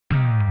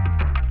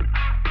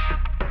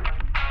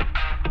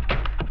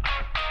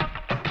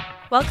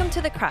Welcome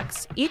to the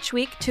Crux. Each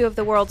week, two of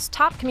the world's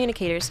top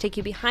communicators take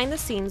you behind the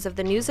scenes of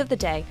the news of the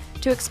day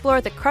to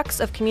explore the crux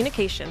of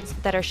communications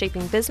that are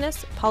shaping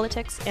business,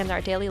 politics, and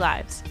our daily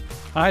lives.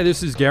 Hi,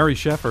 this is Gary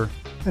Sheffer.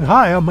 And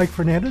hi, I'm Mike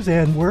Fernandez,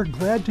 and we're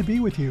glad to be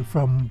with you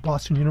from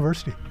Boston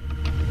University.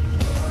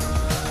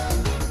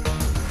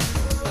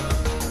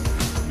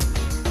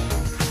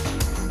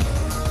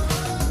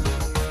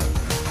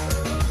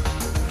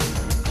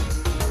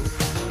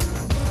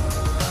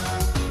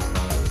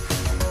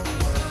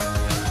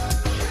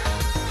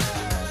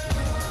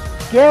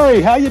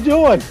 Gary, how you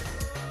doing?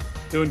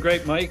 Doing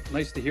great, Mike.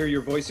 Nice to hear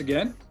your voice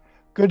again.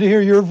 Good to hear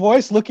your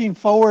voice. Looking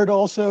forward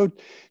also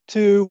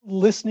to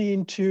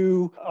listening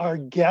to our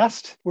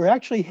guest. We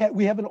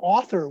have an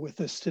author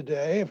with us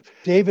today,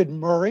 David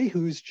Murray,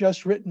 who's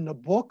just written a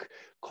book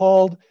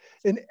called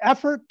An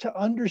Effort to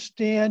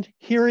Understand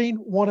Hearing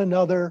One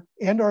Another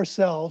and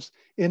Ourselves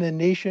in a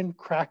Nation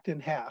Cracked in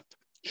Half.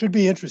 Should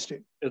be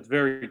interesting. It's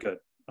very good.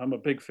 I'm a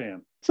big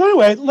fan. So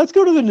anyway, let's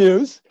go to the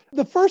news.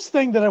 The first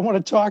thing that I want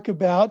to talk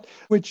about,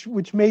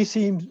 which may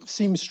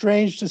seem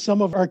strange to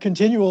some of our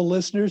continual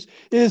listeners,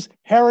 is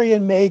Harry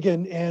and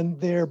Meghan and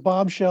their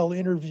bombshell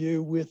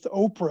interview with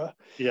Oprah.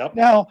 Yep.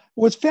 Now,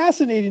 what's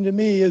fascinating to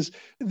me is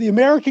the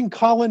American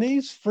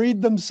colonies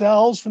freed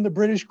themselves from the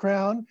British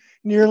Crown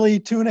nearly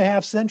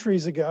 2.5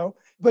 centuries ago,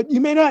 but you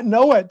may not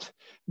know it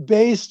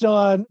based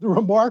on the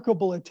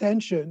remarkable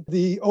attention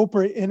the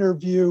Oprah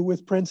interview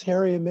with Prince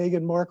Harry and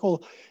Meghan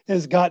Markle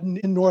has gotten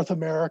in North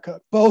America.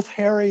 Both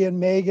Harry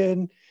and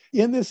Meghan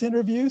in this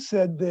interview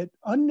said that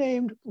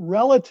unnamed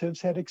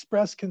relatives had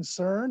expressed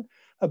concern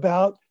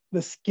about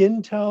the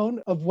skin tone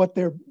of what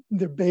their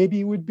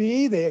baby would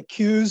be. They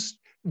accused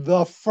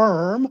the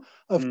firm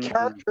of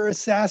character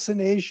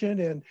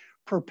assassination and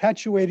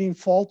perpetuating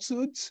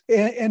falsehoods.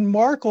 And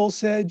Markle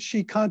said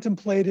she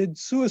contemplated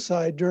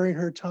suicide during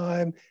her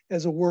time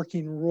as a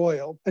working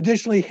royal.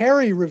 Additionally,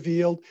 Harry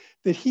revealed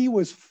that he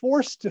was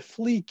forced to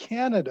flee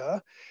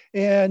Canada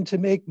and to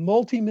make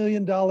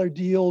multi-million-dollar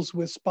deals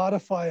with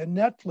Spotify and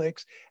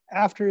Netflix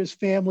after his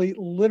family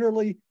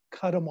literally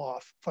cut him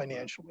off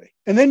financially.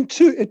 And then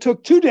it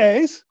took 2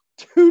 days,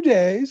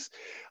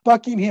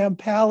 Buckingham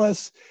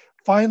Palace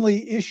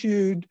finally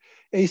issued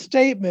a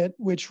statement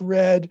which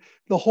read,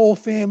 "The whole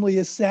family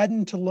is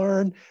saddened to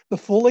learn the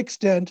full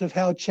extent of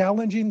how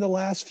challenging the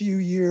last few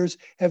years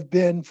have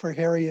been for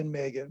Harry and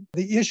Meghan.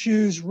 The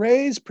issues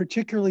raised,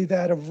 particularly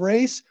that of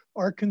race,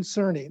 are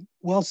concerning.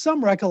 While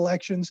some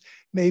recollections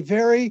may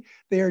vary,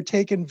 they are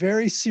taken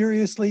very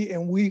seriously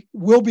and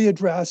will be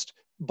addressed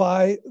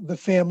by the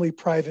family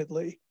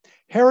privately.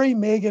 Harry,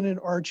 Meghan, and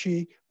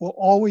Archie will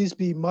always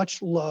be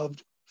much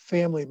loved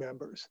family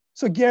members."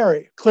 So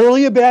Gary,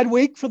 clearly a bad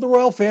week for the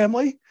royal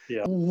family.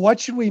 Yeah. What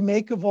should we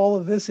make of all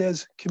of this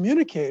as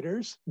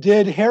communicators?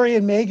 Did Harry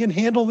and Meghan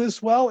handle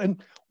this well?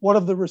 And what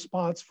of the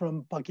response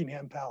from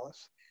Buckingham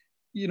Palace?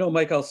 You know,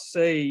 Mike, I'll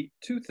say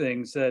two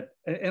things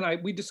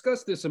we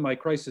discussed this in my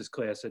crisis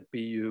class at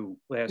BU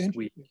last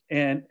week.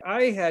 And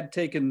I had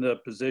taken the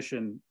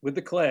position with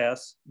the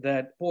class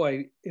that,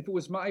 boy, if it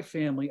was my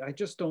family, I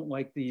just don't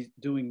like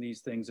doing these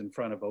things in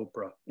front of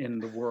Oprah in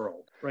the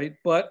world, right?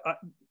 But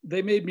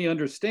they made me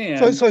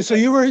understand. So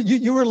you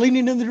were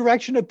leaning in the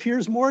direction of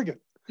Piers Morgan.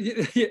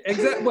 Yeah,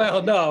 exactly.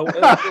 Well, no,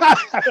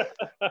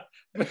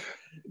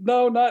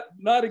 no,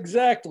 not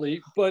exactly.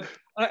 But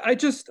I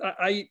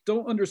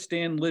don't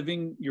understand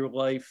living your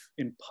life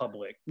in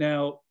public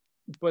now.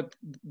 But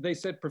they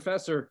said,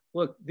 Professor,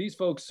 look, these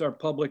folks are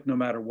public no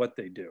matter what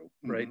they do,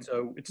 right? Mm-hmm.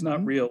 So it's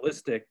not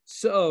realistic.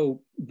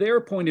 So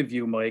their point of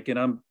view, Mike, and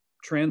I'm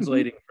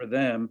translating for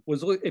them,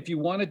 was, look, if you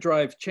want to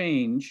drive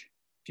change,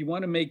 if you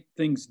want to make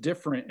things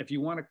different, if you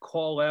want to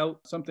call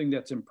out something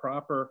that's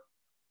improper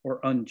or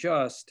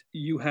unjust,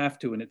 you have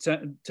to. And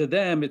to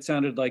them, it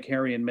sounded like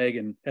Harry and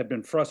Meghan had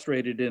been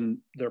frustrated in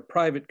their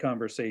private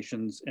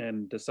conversations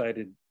and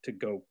decided to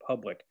go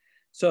public.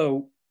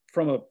 So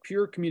from a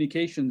pure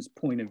communications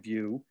point of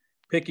view,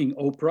 picking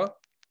Oprah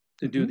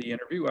to do the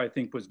interview, I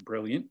think was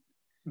brilliant.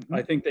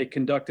 I think they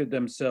conducted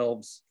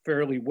themselves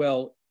fairly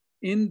well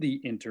in the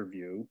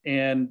interview.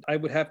 And I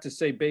would have to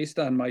say, based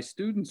on my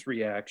students'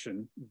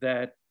 reaction,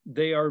 that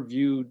they are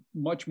viewed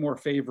much more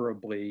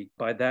favorably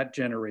by that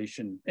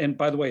generation. And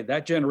by the way,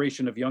 that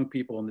generation of young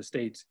people in the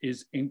States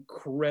is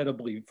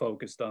incredibly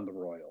focused on the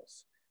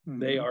royals.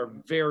 They are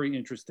very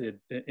interested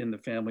in the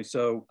family.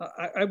 So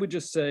I would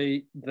just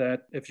say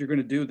that if you're going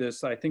to do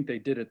this, I think they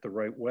did it the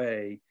right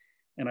way.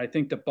 And I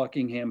think the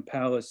Buckingham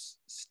Palace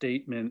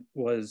statement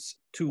was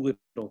too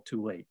little,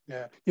 too late.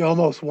 Yeah, you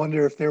almost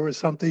wonder if there was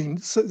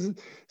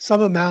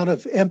some amount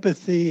of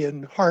empathy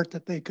and heart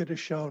that they could have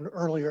shown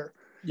earlier.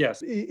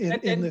 Yes,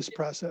 in this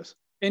process.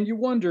 And you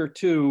wonder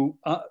too,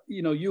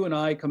 you and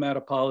I come out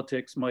of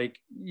politics, Mike,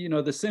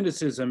 the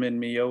cynicism in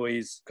me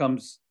always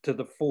comes to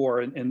the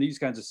fore in these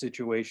kinds of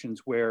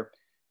situations where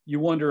you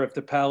wonder if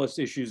the palace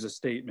issues a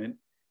statement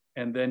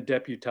and then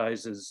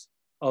deputizes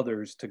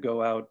others to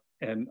go out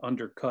and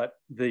undercut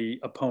the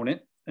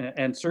opponent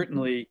And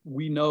certainly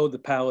we know the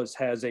palace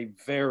has a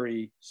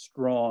very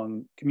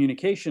strong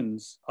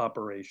communications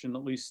operation.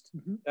 At least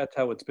that's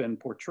how it's been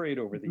portrayed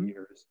over the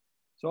years.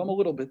 So I'm a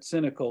little bit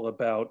cynical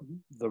about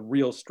the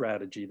real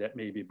strategy that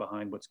may be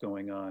behind what's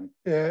going on.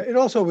 It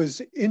also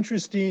was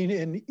interesting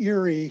and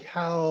eerie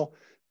how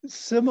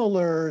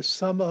similar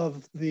some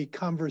of the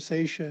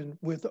conversation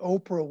with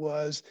Oprah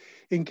was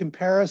in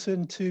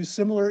comparison to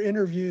similar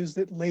interviews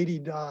that Lady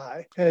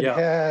Di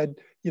had,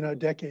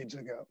 decades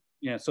ago.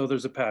 Yeah, so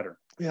there's a pattern.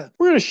 Yeah.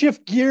 We're going to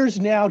shift gears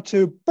now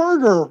to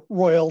burger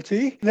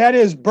royalty. That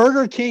is,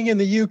 Burger King in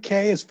the UK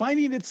is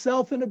finding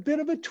itself in a bit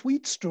of a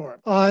tweet storm.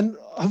 On,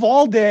 of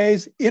all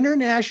days,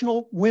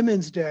 International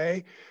Women's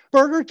Day,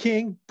 Burger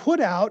King put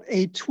out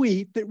a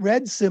tweet that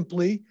read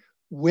simply,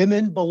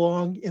 "Women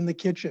belong in the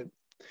kitchen."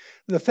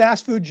 The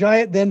fast food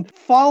giant then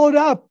followed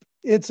up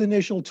its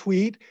initial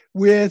tweet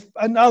with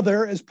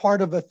another as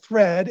part of a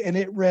thread, and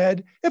it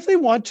read, "If they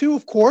want to,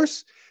 of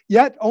course.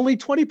 Yet only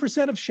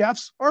 20% of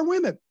chefs are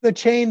women." The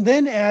chain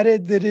then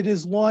added that it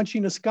is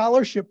launching a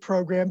scholarship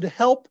program to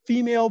help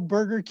female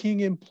Burger King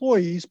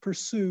employees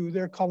pursue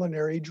their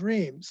culinary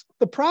dreams.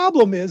 The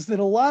problem is that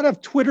a lot of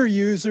Twitter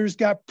users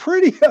got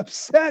pretty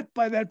upset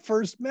by that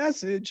first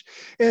message,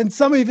 and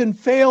some even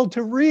failed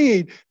to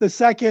read the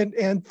second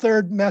and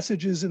third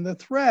messages in the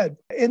thread.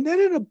 And then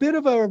in a bit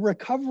of a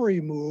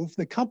recovery move,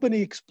 the company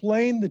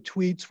explained the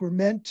tweets were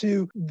meant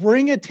to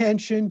bring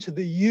attention to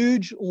the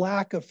huge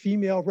lack of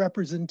female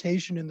representation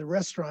in the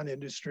restaurant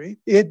industry.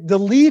 It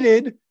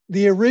deleted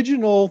the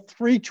original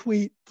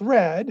 3-tweet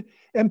thread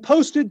and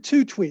posted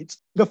 2 tweets.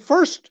 The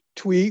first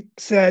tweet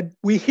said,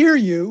 "We hear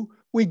you.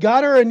 We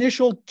got our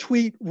initial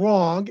tweet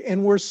wrong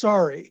and we're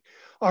sorry.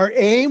 Our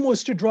aim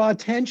was to draw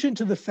attention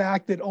to the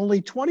fact that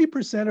only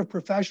 20% of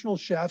professional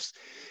chefs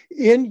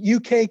in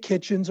UK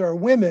kitchens are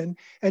women,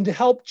 and to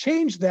help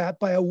change that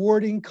by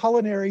awarding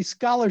culinary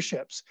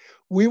scholarships.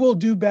 We will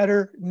do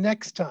better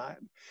next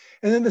time."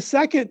 And then the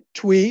second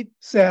tweet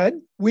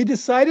said, "We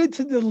decided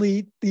to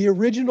delete the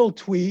original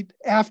tweet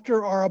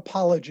after our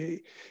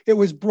apology. It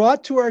was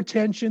brought to our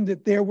attention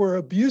that there were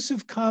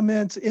abusive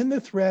comments in the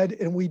thread,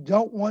 and we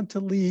don't want to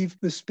leave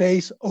the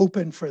space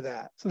open for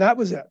that." So that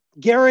was it.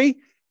 Gary,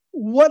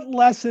 what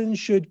lessons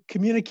should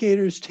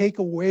communicators take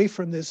away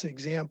from this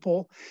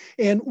example?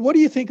 And what do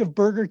you think of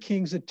Burger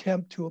King's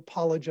attempt to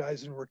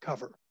apologize and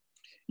recover?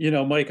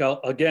 Mike,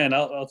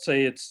 I'll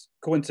say it's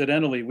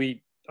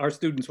coincidentally, our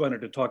students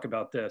wanted to talk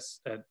about this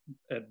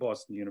at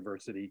Boston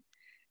University.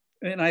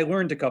 And I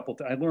learned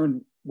I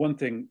learned one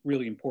thing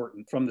really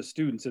important from the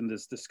students in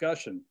this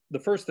discussion. The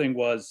first thing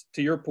was,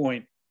 to your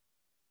point,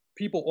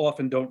 people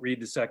often don't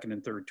read the second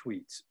and third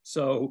tweets.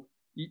 So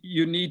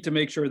you need to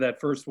make sure that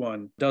first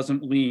one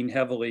doesn't lean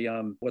heavily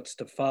on what's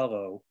to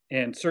follow.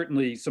 And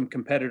certainly some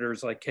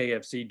competitors like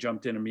KFC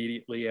jumped in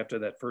immediately after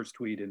that first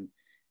tweet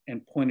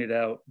and pointed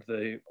out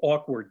the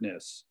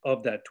awkwardness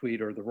of that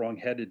tweet or the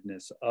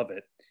wrongheadedness of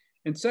it.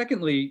 And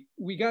secondly,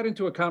 we got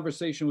into a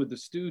conversation with the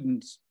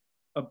students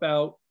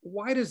about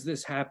why does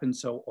this happen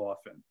so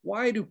often?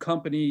 Why do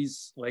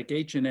companies like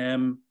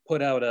H&M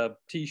put out a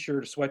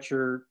t-shirt, a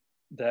sweatshirt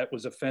that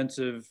was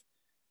offensive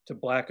to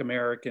Black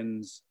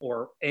Americans,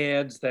 or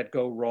ads that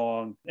go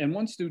wrong? And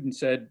one student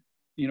said,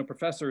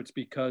 "Professor, it's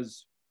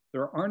because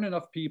there aren't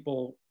enough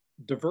people,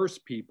 diverse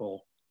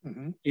people,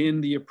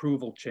 in the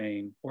approval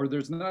chain, or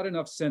there's not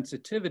enough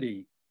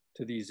sensitivity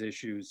to these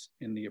issues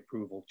in the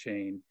approval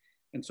chain.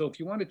 And so if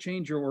you want to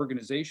change your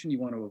organization, you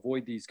want to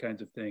avoid these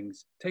kinds of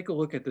things, take a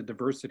look at the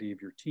diversity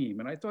of your team."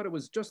 And I thought it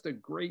was just a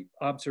great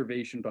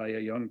observation by a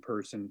young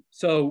person.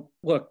 So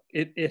look,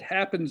 it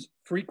happens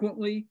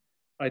frequently.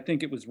 I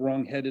think it was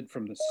wrongheaded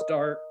from the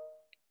start.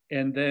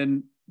 And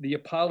then the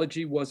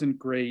apology wasn't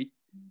great.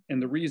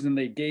 And the reason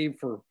they gave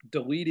for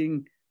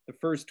deleting the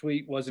first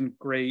tweet wasn't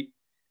great.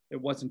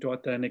 It wasn't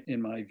authentic in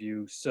my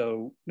view.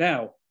 So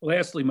now,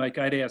 lastly, Mike,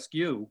 I'd ask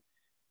you,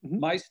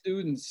 my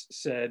students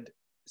said,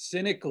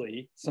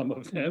 cynically, some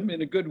of them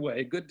in a good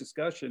way, good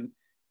discussion,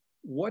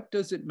 "What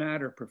does it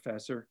matter,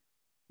 Professor?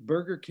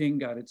 Burger King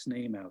got its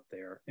name out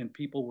there and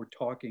people were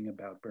talking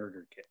about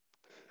Burger King."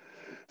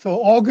 So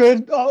all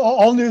good,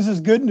 all news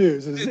is good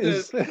news.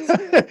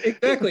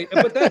 Exactly.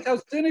 But that's how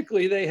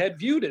cynically they had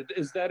viewed it,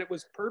 is that it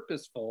was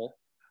purposeful.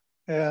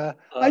 Yeah,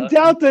 I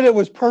doubt that it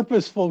was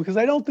purposeful, because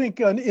I don't think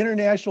on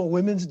International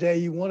Women's Day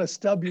you want to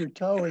stub your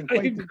toe in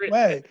quite this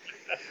way.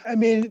 I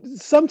mean,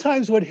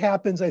 sometimes what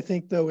happens, I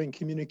think, though, in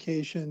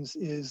communications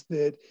is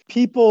that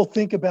people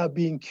think about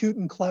being cute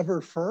and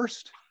clever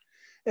first,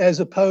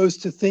 as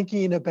opposed to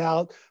thinking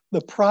about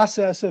the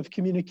process of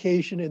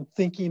communication and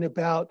thinking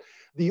about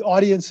the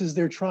audiences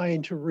they're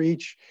trying to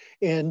reach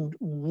and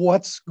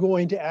what's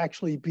going to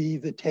actually be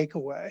the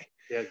takeaway.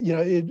 Yeah.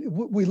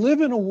 We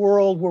live in a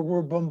world where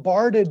we're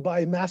bombarded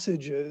by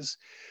messages,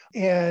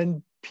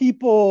 and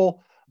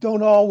people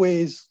don't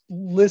always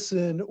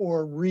listen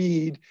or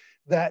read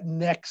that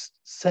next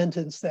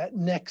sentence, that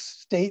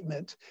next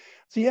statement.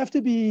 So you have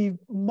to be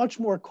much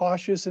more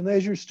cautious. And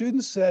as your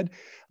students said,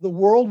 the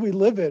world we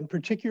live in,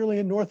 particularly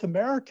in North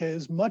America,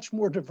 is much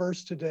more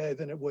diverse today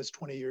than it was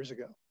 20 years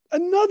ago.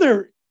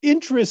 Another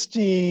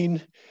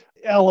interesting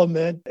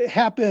element. It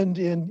happened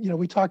in,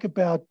 we talk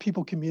about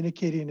people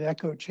communicating in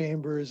echo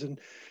chambers, and,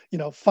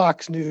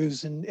 Fox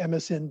News and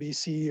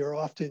MSNBC are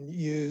often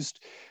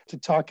used to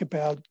talk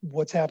about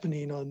what's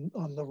happening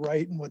on the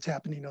right and what's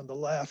happening on the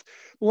left.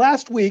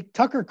 Last week,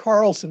 Tucker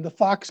Carlson, the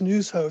Fox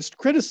News host,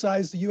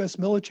 criticized the US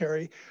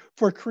military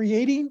for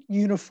creating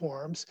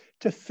uniforms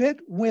to fit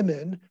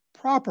women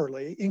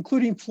properly,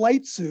 including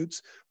flight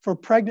suits for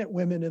pregnant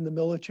women in the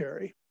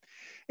military.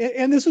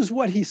 And this is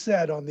what he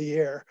said on the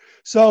air.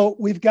 So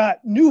we've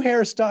got new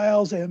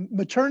hairstyles and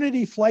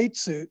maternity flight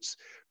suits.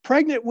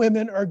 Pregnant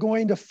women are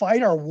going to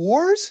fight our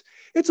wars?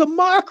 It's a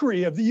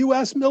mockery of the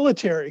US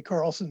military,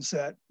 Carlson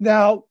said.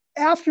 Now,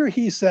 after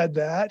he said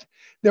that,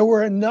 there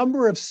were a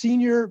number of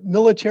senior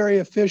military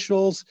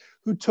officials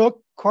who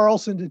took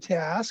Carlson to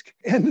task.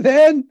 And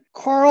then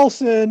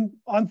Carlson,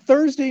 on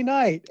Thursday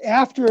night,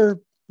 after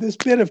this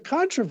bit of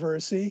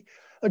controversy,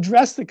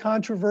 addressed the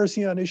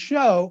controversy on his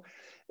show.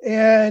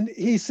 And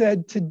he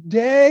said,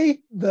 today,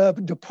 the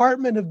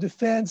Department of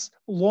Defense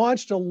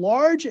launched a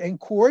large and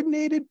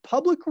coordinated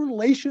public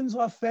relations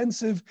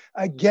offensive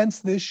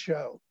against this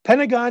show.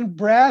 Pentagon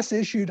brass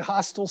issued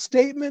hostile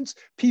statements.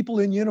 People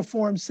in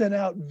uniform sent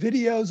out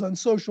videos on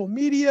social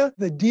media.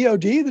 The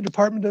DoD, the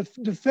Department of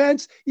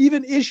Defense,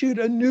 even issued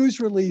a news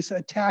release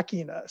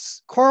attacking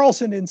us.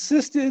 Carlson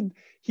insisted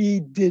he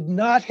did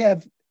not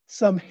have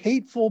some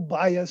hateful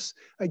bias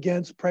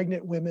against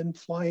pregnant women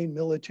flying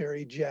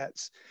military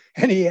jets.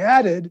 And he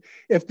added,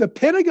 if the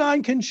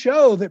Pentagon can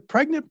show that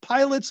pregnant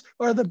pilots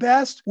are the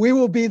best, we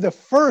will be the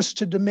first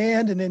to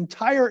demand an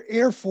entire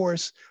Air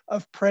Force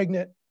of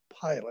pregnant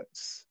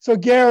pilots. So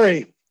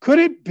Gary, could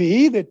it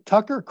be that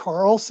Tucker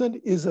Carlson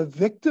is a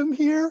victim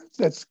here?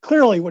 That's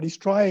clearly what he's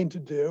trying to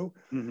do.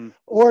 Mm-hmm.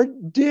 Or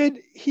did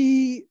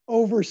he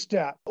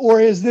overstep?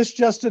 Or is this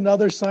just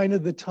another sign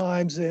of the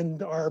times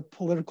in our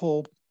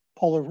political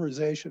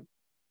polarization?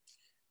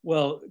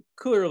 Well,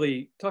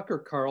 clearly, Tucker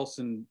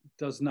Carlson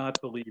does not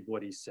believe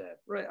what he said,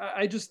 right?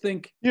 I just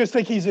think... You just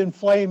think he's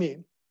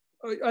inflaming?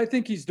 I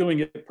think he's doing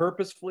it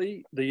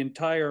purposefully. The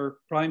entire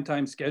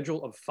primetime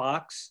schedule of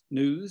Fox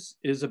News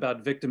is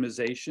about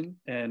victimization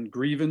and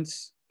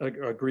grievance,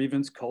 a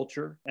grievance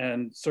culture.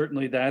 And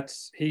certainly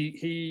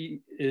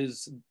he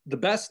is the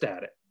best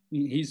at it.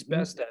 He's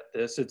best at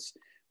this. It's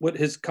what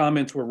his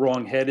comments were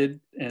wrong-headed,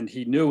 and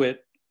he knew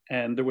it.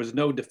 And there was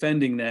no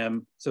defending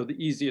them. So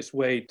the easiest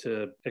way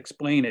to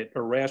explain it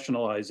or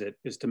rationalize it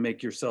is to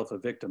make yourself a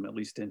victim, at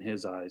least in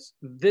his eyes.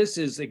 This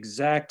is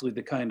exactly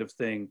the kind of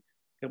thing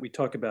that we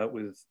talk about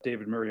with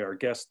David Murray, our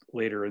guest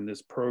later in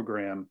this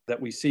program, that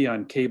we see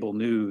on cable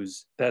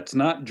news. That's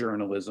not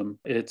journalism.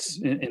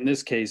 It's, in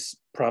this case,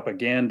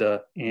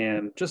 propaganda,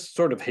 and just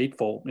sort of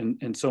hateful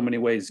in so many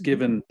ways,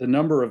 given the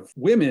number of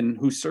women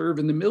who serve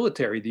in the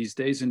military these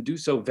days and do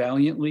so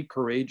valiantly,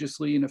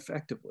 courageously, and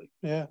effectively.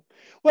 Yeah.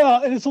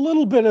 Well, and it's a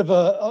little bit of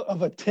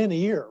a tin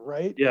ear,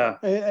 right? Yeah.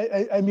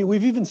 I mean,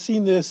 we've even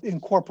seen this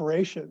in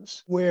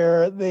corporations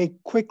where they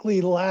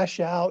quickly lash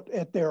out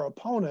at their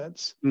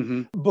opponents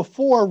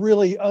before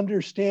really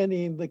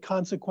understanding the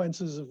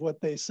consequences of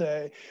what they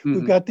say.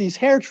 We've got these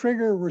hair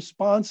trigger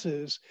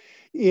responses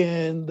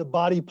in the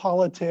body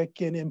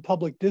politic and in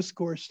public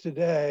discourse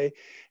today.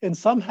 And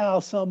somehow,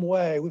 some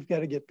way, we've got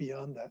to get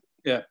beyond that.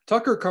 Yeah.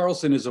 Tucker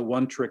Carlson is a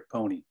one-trick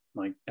pony,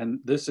 Mike, and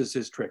this is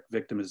his trick,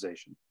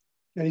 victimization.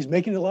 And he's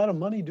making a lot of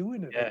money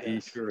doing it. Yeah,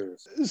 he sure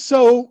is.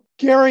 So,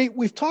 Gary,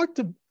 we've talked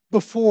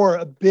before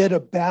a bit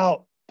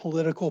about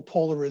political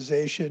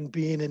polarization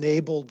being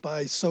enabled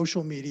by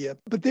social media,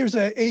 but there's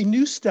a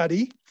new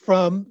study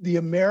from the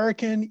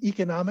American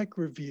Economic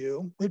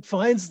Review. It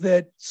finds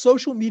that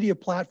social media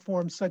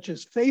platforms such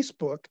as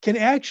Facebook can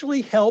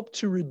actually help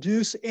to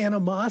reduce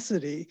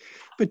animosity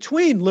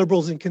between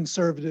liberals and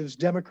conservatives,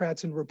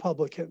 Democrats and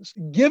Republicans.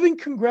 Given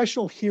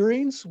congressional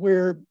hearings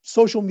where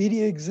social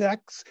media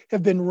execs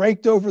have been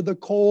raked over the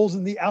coals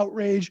and the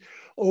outrage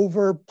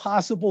over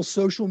possible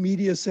social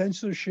media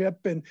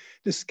censorship and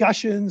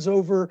discussions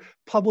over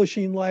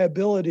publishing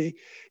liability,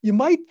 you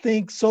might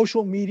think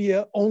social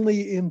media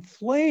only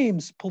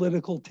inflames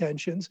political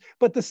tensions,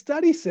 but the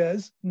study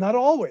says not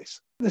always.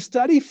 The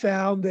study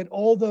found that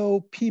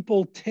although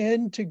people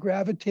tend to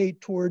gravitate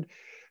toward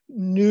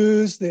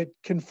news that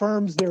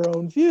confirms their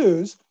own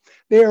views,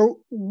 they're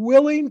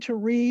willing to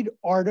read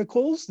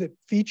articles that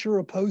feature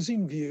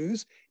opposing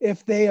views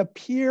if they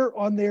appear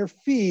on their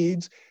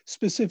feeds,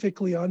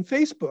 specifically on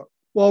Facebook.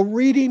 While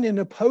reading an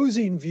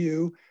opposing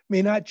view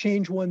may not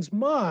change one's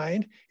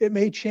mind, it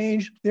may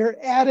change their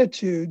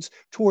attitudes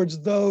towards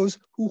those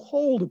who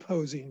hold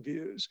opposing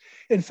views.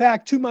 In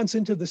fact, 2 months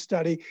into the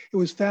study, it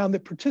was found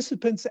that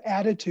participants'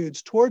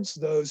 attitudes towards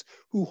those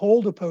who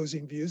hold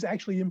opposing views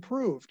actually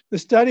improved. The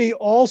study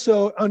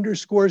also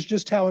underscores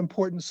just how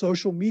important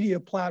social media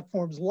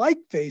platforms like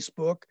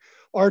Facebook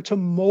are to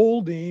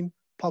molding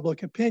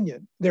public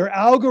opinion. Their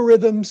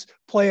algorithms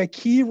play a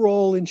key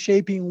role in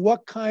shaping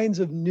what kinds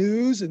of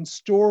news and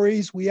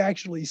stories we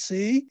actually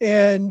see.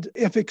 And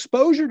if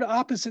exposure to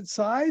opposite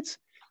sides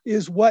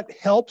is what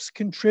helps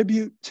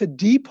contribute to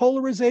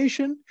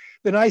depolarization,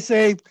 then I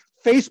say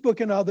Facebook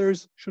and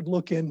others should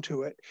look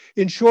into it.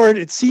 In short,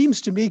 it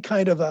seems to me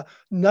kind of a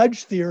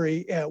nudge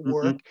theory at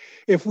work.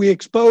 If we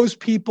expose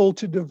people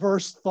to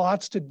diverse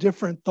thoughts, to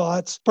different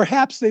thoughts,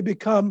 perhaps they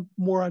become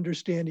more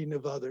understanding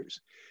of others.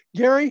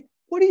 Gary,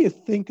 what do you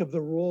think of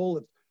the role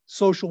of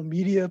social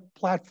media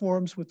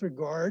platforms with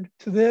regard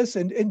to this?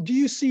 And do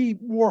you see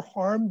more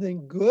harm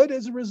than good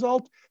as a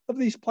result of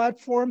these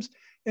platforms?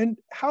 And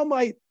how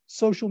might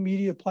social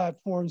media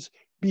platforms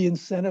be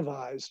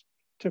incentivized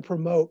to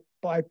promote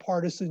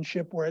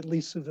bipartisanship or at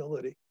least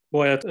civility?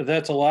 Boy,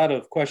 that's a lot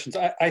of questions.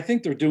 I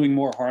think they're doing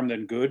more harm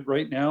than good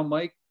right now,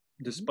 Mike,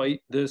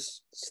 despite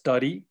this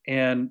study.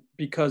 And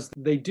because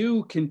they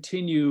do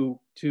continue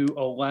to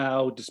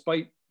allow,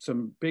 despite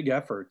some big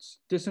efforts,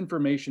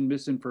 disinformation,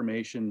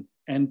 misinformation,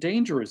 and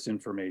dangerous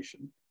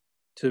information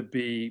to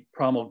be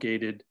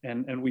promulgated.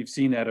 And we've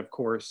seen that, of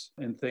course,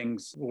 in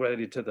things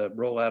related to the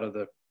rollout of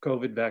the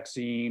COVID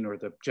vaccine or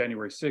the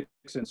January 6th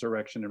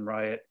insurrection and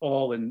riot,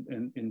 all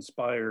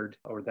inspired,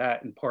 or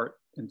that in part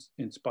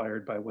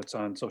inspired by what's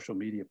on social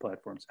media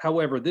platforms.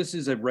 However, this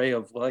is a ray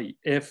of light.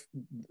 If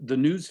the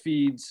news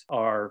feeds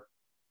are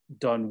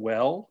done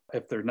well,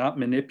 if they're not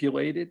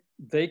manipulated,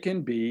 they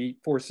can be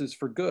forces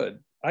for good.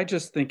 I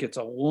just think it's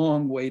a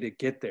long way to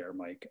get there,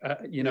 Mike.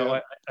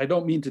 I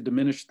don't mean to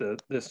diminish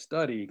this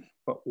study,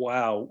 but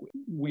wow,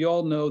 we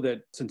all know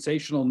that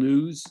sensational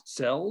news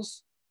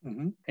sells.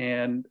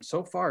 And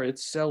so far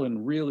it's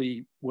selling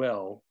really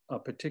well,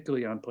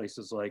 particularly on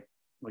places like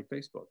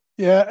Facebook.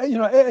 Yeah,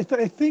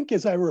 I think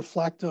as I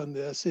reflect on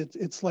this,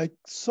 it's like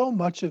so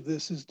much of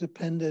this is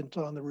dependent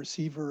on the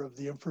receiver of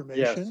the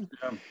information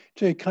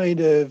to kind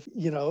of,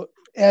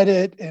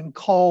 edit and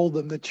cull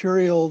the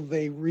material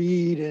they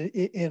read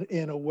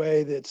in a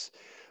way that's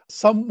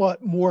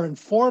somewhat more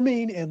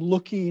informing and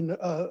looking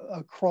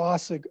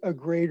across a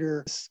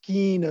greater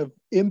skein of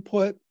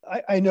input.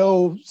 I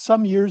know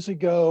some years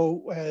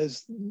ago,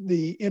 as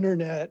the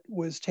internet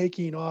was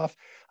taking off,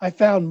 I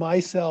found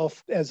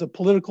myself as a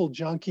political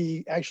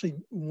junkie actually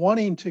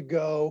wanting to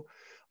go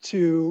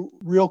to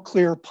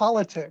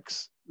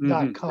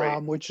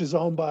realclearpolitics.com, which is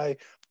owned by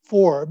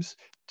Forbes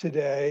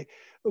today.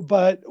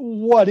 But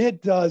what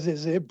it does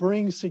is it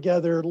brings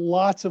together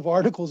lots of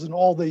articles and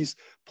all these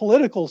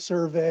political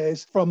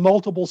surveys from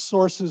multiple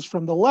sources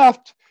from the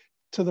left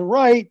to the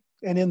right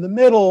and in the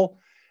middle.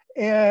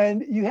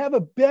 And you have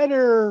a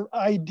better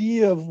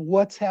idea of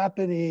what's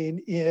happening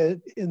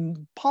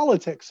in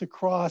politics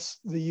across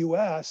the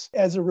US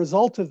as a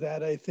result of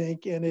that, I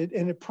think. And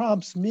it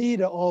prompts me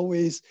to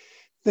always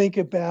think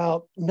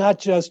about not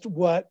just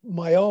what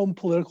my own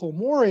political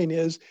mooring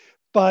is,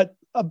 but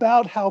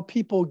about how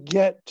people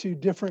get to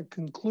different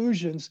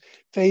conclusions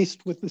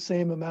faced with the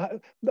same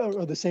amount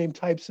or the same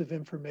types of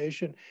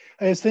information.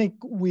 I just think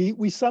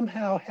we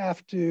somehow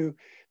have to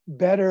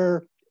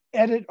better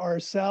edit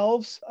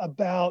ourselves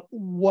about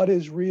what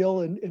is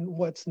real and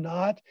what's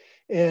not.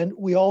 And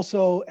we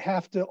also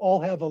have to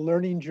all have a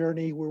learning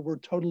journey where we're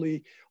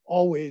totally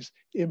always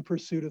in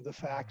pursuit of the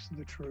facts and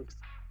the truth.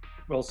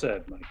 Well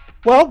said, Mike.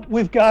 Well,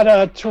 we've got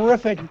a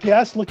terrific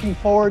guest. Looking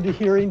forward to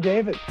hearing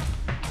David.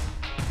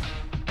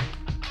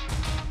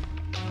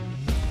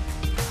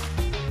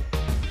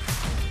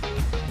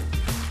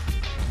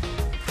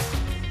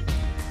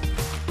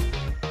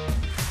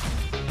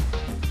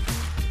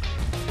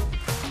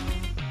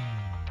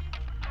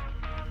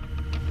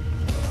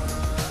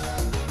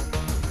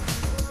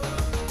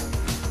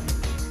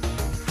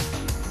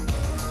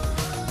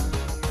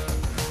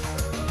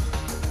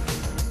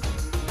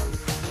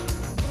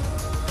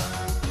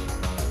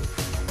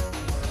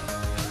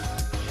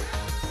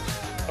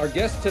 Our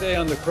guest today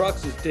on The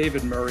Crux is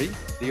David Murray,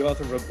 the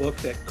author of a book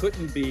that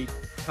couldn't be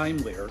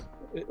timelier.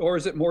 Or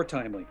is it more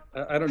timely?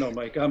 I don't know,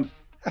 Mike. I'm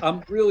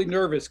really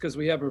nervous because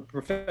we have a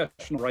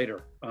professional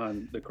writer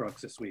on The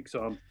Crux this week.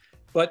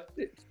 But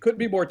it couldn't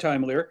be more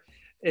timelier.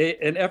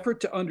 An effort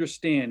to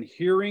understand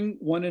hearing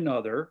one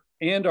another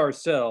and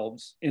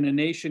ourselves in a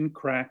nation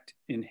cracked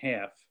in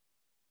half.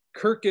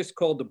 Crux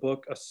called the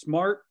book a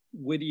smart,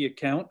 witty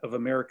account of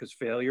America's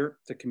failure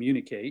to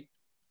communicate.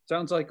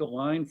 Sounds like a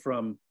line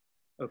from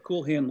a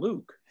Cool Hand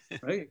Luke,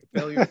 right?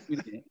 Failure to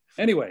communicate.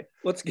 Anyway,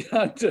 let's get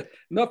on to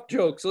enough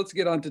jokes. Let's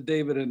get on to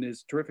David and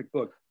his terrific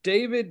book.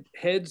 David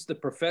heads the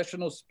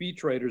Professional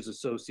Speechwriters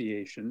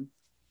Association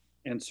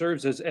and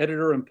serves as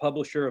editor and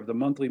publisher of the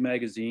monthly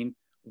magazine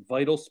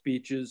Vital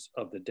Speeches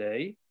of the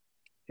Day.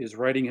 His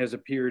writing has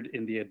appeared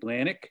in The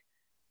Atlantic,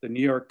 the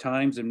New York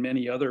Times, and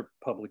many other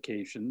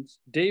publications.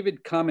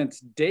 David comments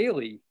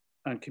daily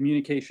on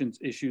communications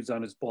issues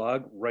on his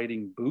blog,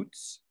 Writing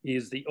Boots. He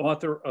is the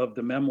author of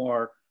the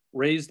memoir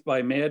Raised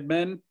by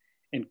Madmen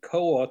and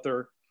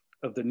co-author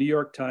of the New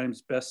York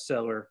Times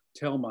bestseller,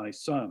 Tell My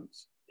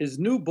Sons. His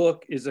new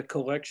book is a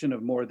collection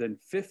of more than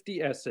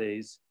 50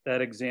 essays that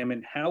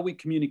examine how we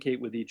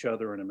communicate with each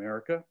other in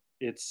America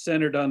It's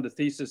centered on the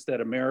thesis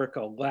that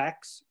America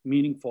lacks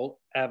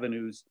meaningful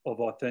avenues of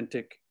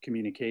authentic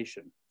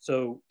communication.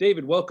 So,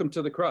 David, welcome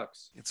to the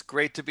Crux. It's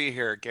great to be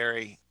here,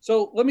 Gary.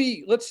 So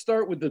let's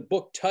start with the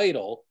book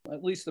title,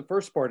 at least the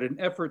first part, An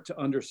Effort to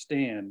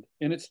Understand.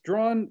 And it's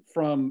drawn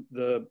from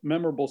the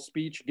memorable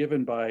speech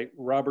given by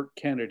Robert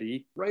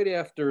Kennedy right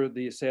after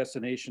the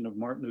assassination of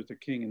Martin Luther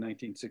King in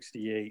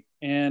 1968.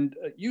 And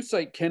you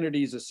cite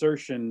Kennedy's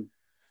assertion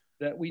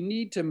that we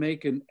need to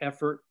make an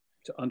effort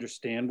to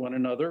understand one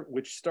another,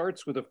 which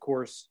starts with, of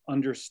course,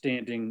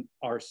 understanding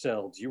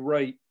ourselves. You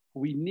write,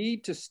 we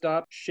need to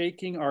stop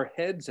shaking our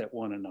heads at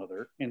one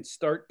another and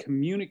start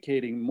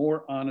communicating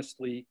more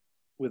honestly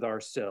with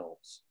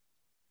ourselves.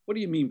 What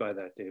do you mean by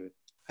that, David?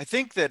 I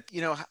think that,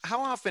 how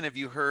often have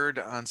you heard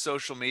on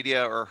social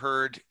media or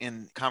heard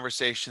in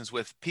conversations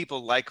with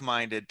people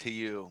like-minded to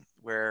you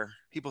where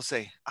people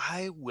say,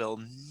 I will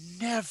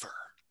never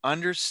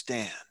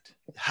understand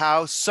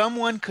how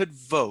someone could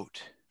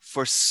vote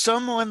for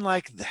someone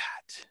like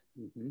that.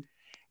 Mm-hmm.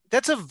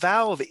 That's a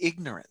vow of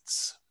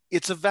ignorance.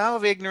 It's a vow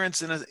of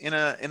ignorance in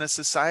a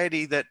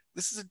society that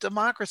this is a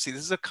democracy.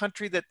 This is a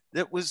country that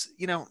was,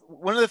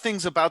 one of the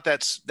things about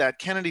that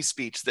Kennedy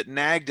speech that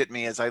nagged at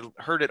me as I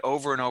heard it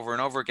over and over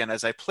and over again,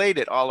 as I played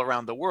it all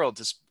around the world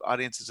to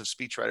audiences of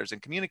speechwriters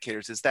and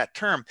communicators, is that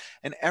term,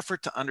 an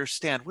effort to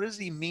understand. What does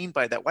he mean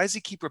by that? Why does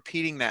he keep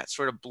repeating that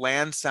sort of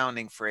bland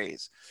sounding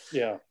phrase?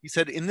 Yeah. He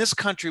said, in this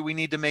country, we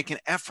need to make an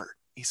effort.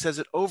 He says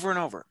it over and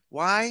over.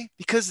 Why?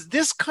 Because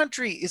this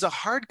country is a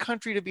hard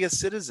country to be a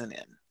citizen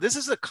in. This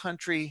is a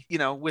country,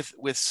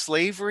 with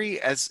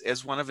slavery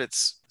as one of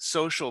its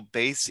social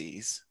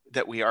bases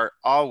that we are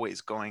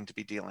always going to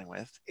be dealing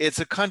with. It's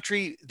a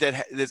country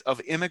that is of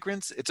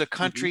immigrants. It's a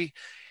country,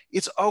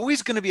 it's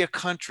always going to be a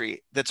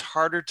country that's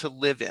harder to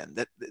live in,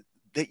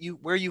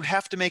 where you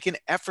have to make an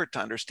effort to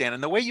understand.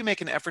 And the way you make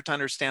an effort to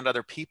understand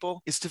other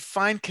people is to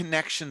find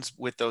connections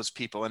with those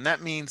people. And that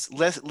means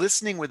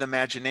listening with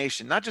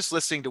imagination, not just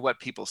listening to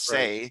what people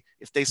say. Right.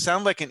 If they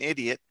sound like an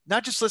idiot,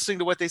 not just listening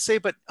to what they say,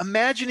 but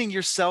imagining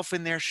yourself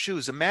in their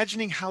shoes,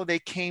 imagining how they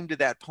came to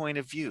that point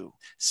of view,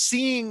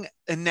 seeing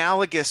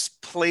analogous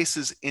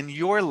places in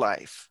your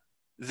life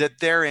that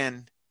they're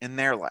in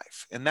their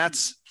life. And that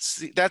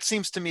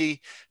seems to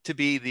me to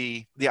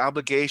be the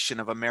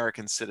obligation of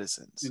American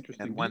citizens.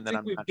 Interesting. And one that think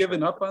I'm we've not given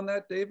sure. up on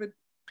that, David?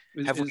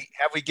 Have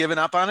we given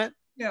up on it?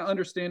 Yeah,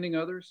 understanding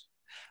others.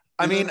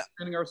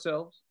 Understanding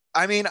ourselves.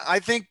 I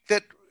think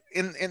that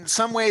in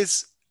some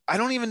ways, I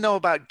don't even know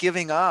about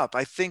giving up.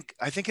 I think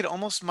it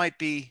almost might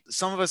be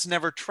some of us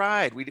never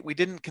tried. We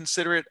didn't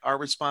consider it our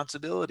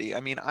responsibility.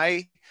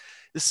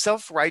 The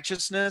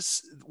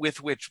self-righteousness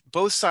with which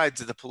both sides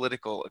of the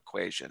political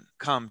equation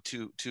come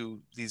to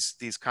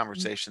these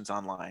conversations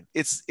online.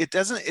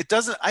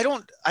 I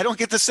don't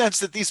get the sense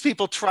that these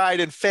people tried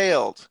and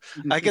failed.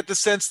 I get the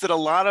sense that a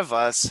lot of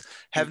us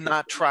have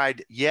not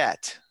tried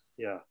yet.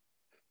 Yeah.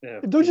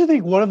 Don't you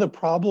think one of the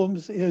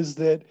problems is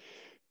that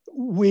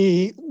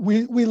we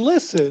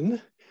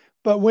listen,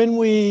 but when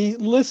we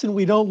listen,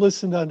 we don't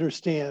listen to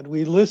understand.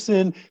 We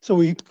listen so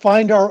we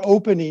find our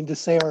opening to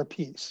say our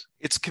piece.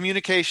 It's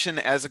communication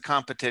as a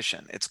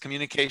competition. It's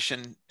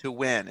communication to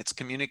win. It's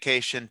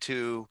communication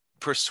to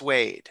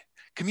persuade.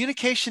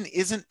 Communication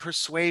isn't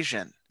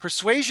persuasion.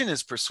 Persuasion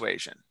is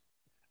persuasion.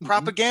 Mm-hmm.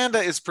 Propaganda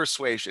is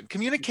persuasion.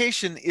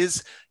 Communication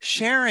is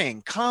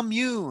sharing,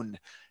 commune.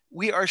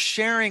 We are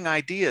sharing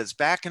ideas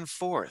back and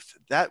forth,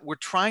 that we're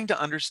trying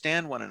to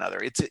understand one another.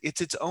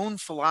 It's its own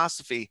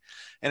philosophy.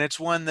 And it's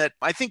one that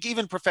I think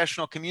even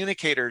professional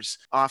communicators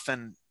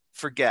often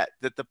forget,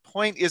 that the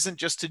point isn't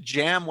just to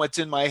jam what's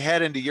in my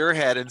head into your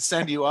head and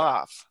send you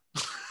off.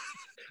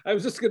 I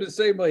was just going to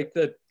say, Mike,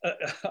 that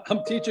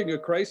I'm teaching a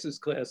crisis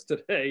class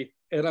today,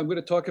 and I'm going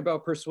to talk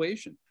about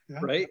persuasion,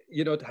 right?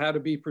 How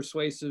to be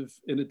persuasive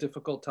in a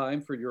difficult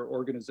time for your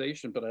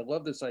organization. But I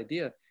love this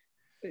idea.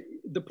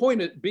 The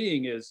point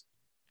being is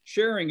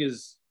sharing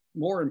is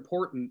more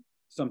important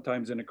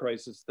sometimes in a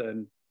crisis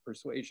than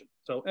persuasion.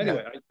 So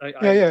anyway,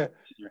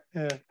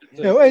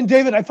 And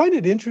David, I find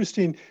it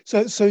interesting.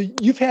 So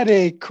you've had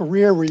a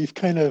career where you've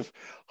kind of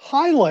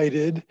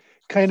highlighted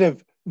kind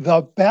of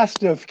the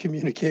best of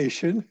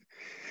communication.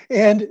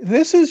 And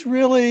this is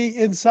really,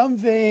 in some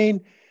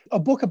vein, a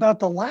book about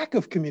the lack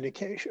of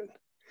communication.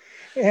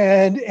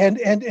 And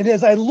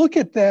as I look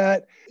at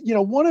that,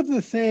 one of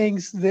the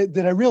things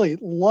that I really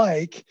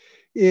like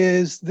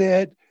is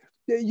that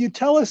you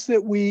tell us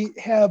that we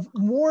have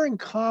more in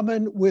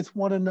common with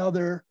one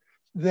another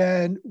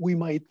than we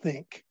might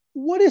think.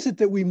 What is it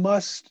that we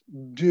must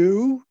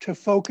do to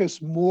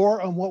focus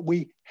more on what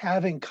we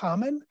have in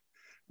common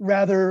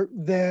rather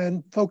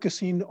than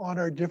focusing on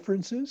our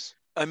differences?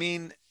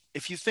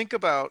 If you think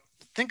about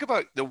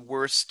the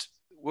worst,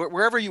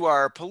 wherever you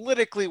are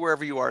politically,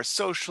 wherever you are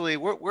socially,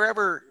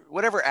 whatever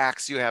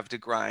axe you have to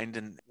grind,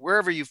 and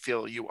wherever you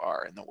feel you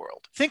are in the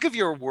world, think of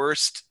your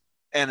worst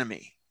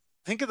enemy.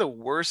 Think of the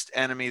worst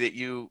enemy that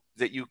you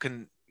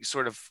can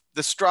sort of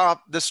the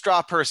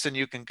straw person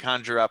you can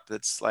conjure up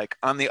that's like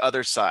on the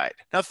other side.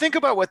 Now think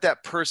about what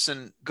that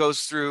person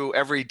goes through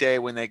every day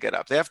when they get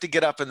up. They have to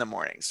get up in the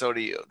morning. So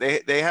do you.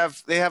 They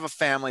have a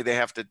family they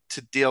have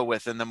to deal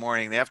with in the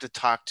morning. They have to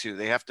talk to.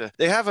 They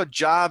have a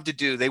job to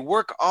do. They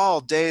work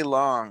all day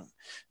long.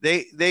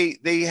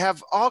 They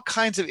have all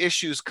kinds of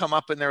issues come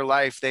up in their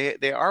life.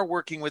 They are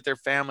working with their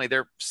family.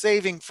 They're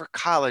saving for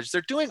college.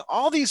 They're doing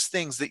all these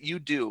things that you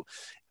do,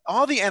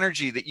 all the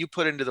energy that you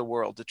put into the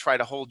world to try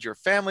to hold your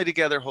family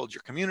together, hold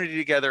your community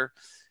together,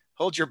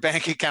 hold your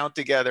bank account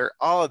together,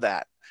 all of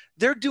that.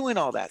 They're doing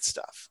all that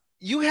stuff.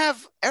 You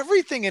have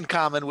everything in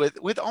common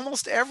with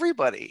almost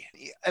everybody.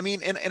 I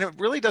mean, and it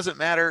really doesn't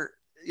matter,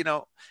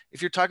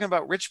 if you're talking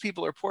about rich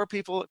people or poor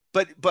people,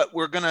 but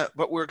we're gonna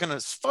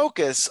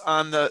focus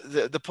on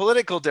the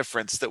political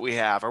difference that we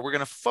have, or we're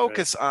gonna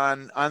focus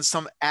on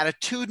some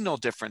attitudinal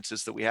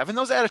differences that we have. And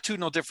those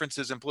attitudinal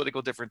differences and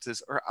political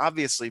differences are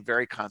obviously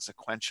very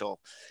consequential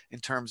in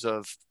terms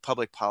of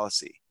public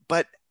policy.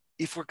 But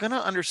if we're going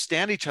to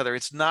understand each other,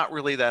 it's not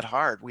really that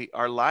hard.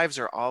 Our lives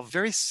are all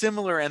very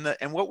similar,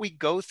 and what we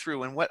go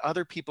through and what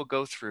other people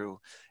go through,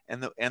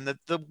 and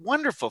the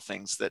wonderful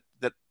things that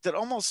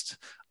almost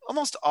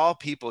all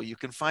people, you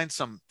can find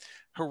some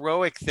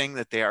heroic thing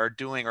that they are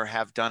doing or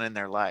have done in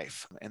their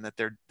life, and that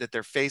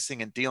they're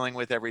facing and dealing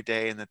with every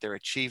day, and that they're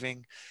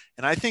achieving.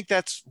 And I think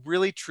that's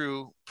really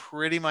true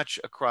pretty much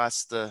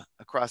across the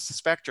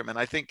spectrum. And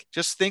I think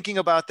just thinking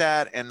about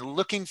that and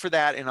looking for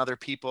that in other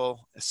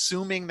people,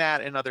 assuming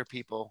that in other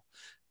people,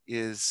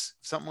 is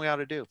something we ought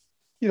to do.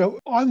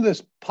 On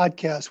this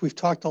podcast, we've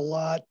talked a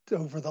lot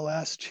over the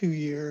last 2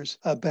 years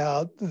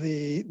about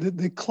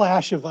the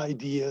clash of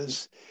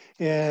ideas,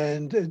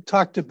 and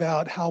talked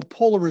about how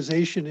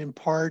polarization in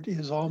part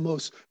is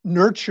almost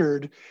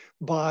nurtured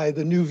by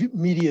the new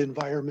media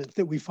environment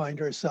that we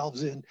find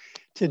ourselves in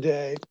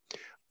today.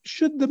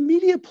 Should the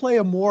media play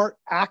a more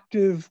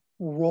active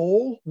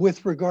role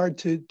with regard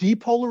to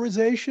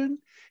depolarization?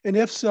 And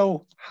if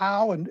so,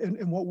 how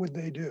and what would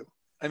they do?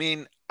 I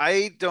mean,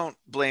 I don't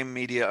blame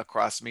media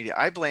across media.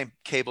 I blame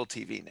cable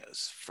TV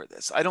news for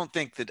this. I don't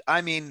think that,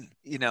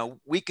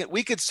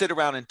 we could sit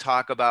around and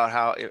talk about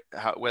how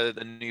whether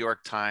the New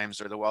York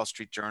Times or the Wall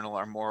Street Journal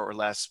are more or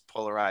less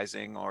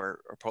polarizing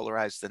or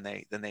polarized than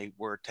they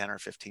were 10 or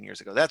 15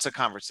 years ago. That's a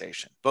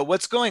conversation. But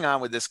what's going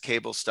on with this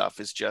cable stuff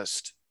is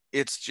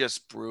it's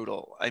just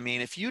brutal. I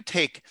mean, if you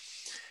take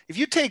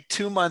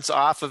 2 months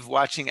off of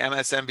watching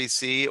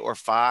MSNBC or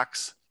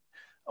Fox,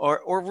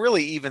 or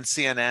really even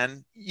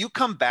CNN, you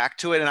come back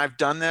to it, and I've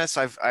done this.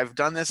 I've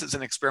done this as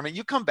an experiment.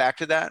 You come back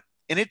to that,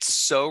 and it's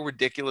so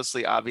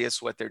ridiculously obvious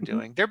what they're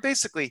doing. They're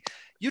basically,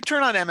 you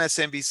turn on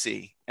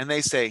MSNBC, and they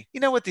say, you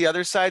know what the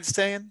other side's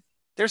saying?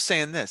 They're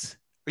saying this.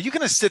 Are you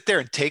going to sit there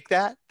and take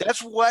that?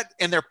 That's what,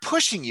 and they're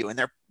pushing you, and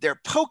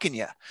they're poking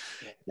you.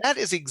 That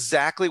is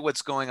exactly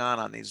what's going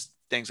on these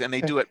things, and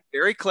they do it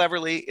very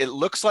cleverly. It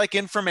looks like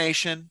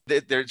information.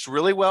 It's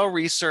really well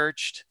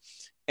researched,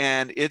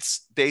 and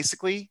it's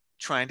basically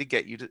trying to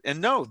get you to, and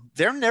no,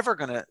 they're never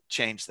going to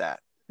change that.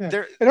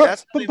 Yeah.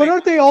 But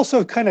aren't they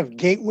also kind of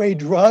gateway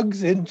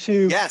drugs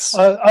into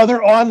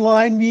other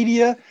online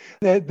media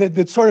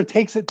that sort of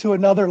takes it to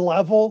another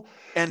level?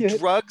 And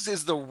drugs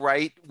is the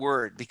right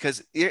word,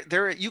 because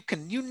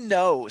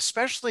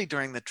especially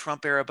during the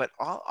Trump era, but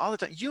all the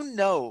time,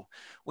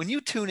 when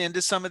you tune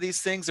into some of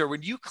these things, or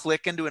when you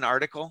click into an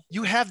article,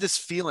 you have this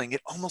feeling.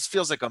 It almost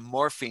feels like a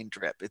morphine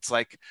drip. It's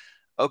like,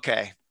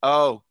 okay,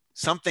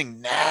 something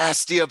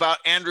nasty about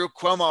Andrew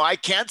Cuomo. I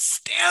can't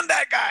stand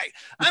that guy.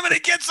 I'm going to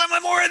get some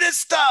more of this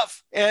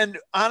stuff. And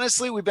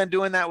honestly, we've been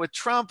doing that with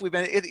Trump.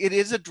 It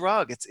is a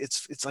drug.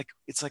 It's like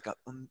a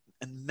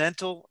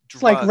mental drug.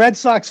 It's like Red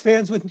Sox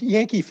fans with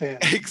Yankee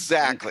fans.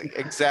 Exactly.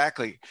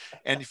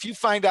 And if you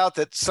find out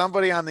that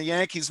somebody on the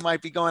Yankees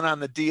might be going on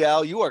the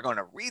DL, you are going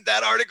to read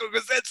that article,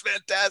 because that's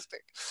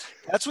fantastic.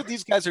 That's what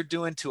these guys are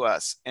doing to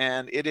us.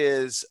 And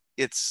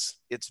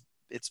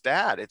it's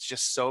bad. It's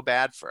just so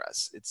bad for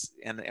us.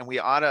 And we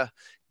ought to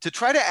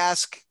try to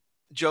ask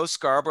Joe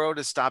Scarborough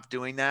to stop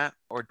doing that,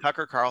 or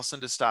Tucker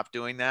Carlson to stop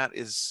doing that,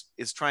 is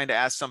trying to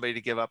ask somebody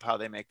to give up how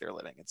they make their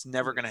living. It's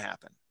never going to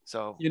happen.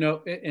 So,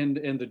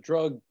 and the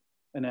drug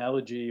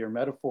analogy or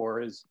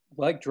metaphor is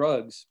like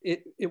drugs.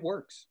 It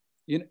works.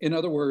 In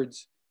other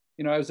words,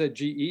 I was at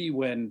GE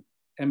when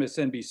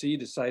MSNBC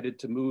decided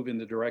to move in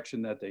the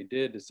direction that they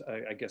did.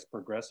 I guess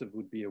progressive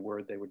would be a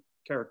word they would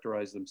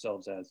characterize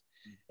themselves as.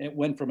 It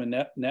went from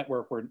a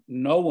network where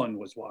no one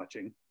was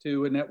watching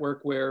to a network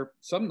where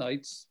some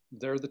nights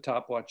they're the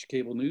top watched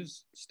cable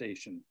news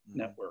station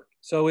network.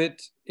 So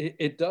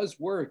it does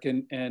work,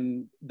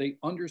 and they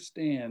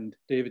understand,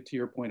 David, to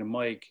your point, and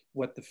Mike,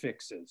 what the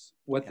fix is,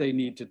 what they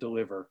need to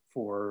deliver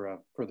for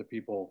the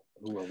people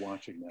who are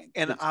watching them.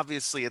 And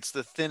obviously, it's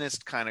the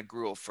thinnest kind of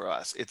gruel for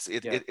us.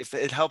 If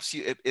it helps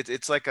you,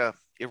 it's like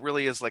it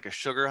really is like a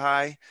sugar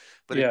high,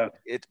 but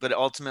but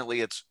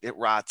ultimately it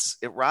rots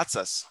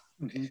us.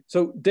 Mm-hmm.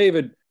 So,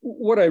 David,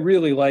 what I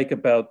really like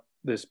about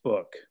this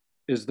book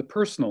is the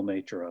personal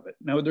nature of it.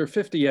 Now, there are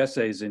 50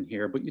 essays in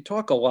here, but you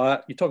talk a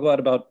lot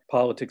about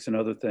politics and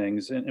other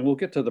things, and we'll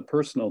get to the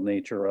personal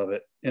nature of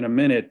it in a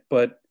minute,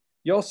 but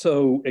you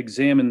also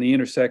examine the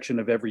intersection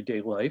of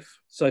everyday life,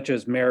 such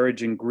as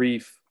marriage and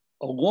grief,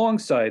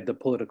 alongside the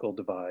political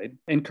divide.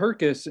 And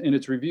Crux, in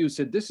its review,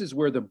 said this is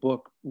where the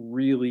book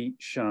really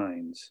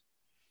shines.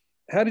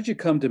 How did you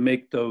come to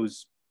make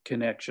those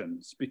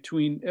connections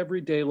between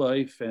everyday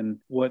life and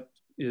what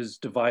is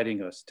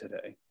dividing us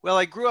today? Well,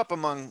 I grew up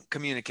among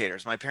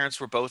communicators. My parents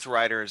were both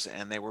writers,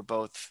 and they were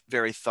both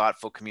very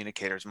thoughtful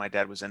communicators. My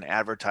dad was in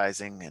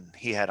advertising, and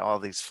he had all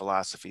these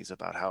philosophies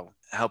about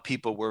how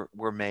people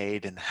were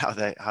made, and how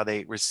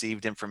they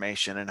received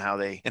information, and how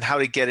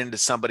to get into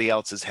somebody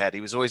else's head.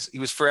 He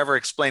was forever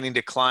explaining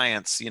to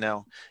clients,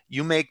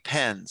 you make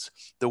pens.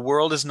 The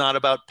world is not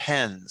about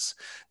pens.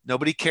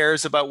 Nobody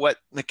cares about what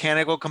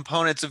mechanical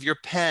components of your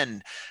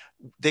pen.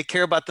 They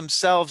care about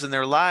themselves and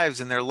their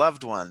lives and their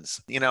loved ones,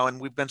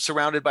 and we've been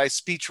surrounded by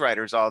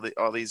speechwriters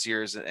all these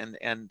years.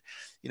 And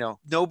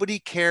nobody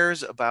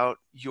cares about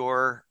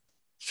your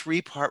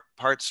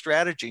three-part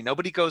strategy.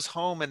 Nobody goes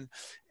home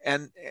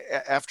and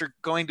after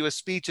going to a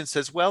speech and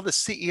says, well, the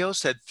CEO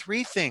said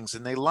three things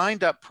and they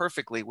lined up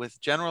perfectly with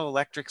General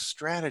Electric's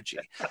strategy.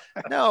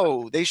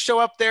 No, they show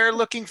up there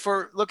looking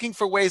for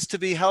ways to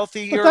be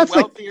healthier,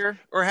 wealthier,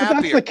 or happier.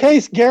 But that's the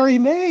case Gary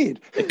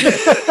made.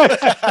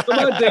 Come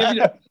on,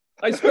 David.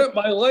 I spent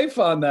my life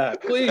on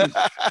that. Please,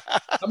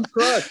 I'm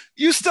crushed.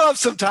 You still have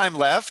some time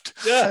left.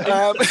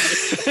 Yeah.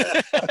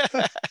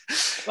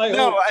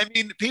 No, I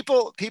mean,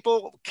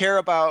 people care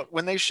about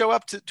when they show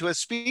up to a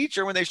speech,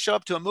 or when they show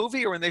up to a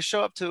movie, or when they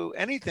show up to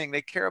anything.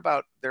 They care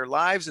about their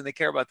lives, and they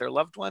care about their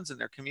loved ones and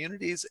their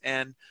communities.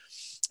 And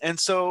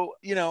so,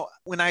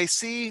 when I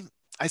see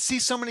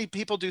so many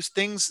people do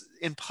things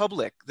in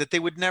public that they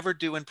would never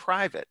do in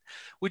private.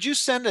 Would you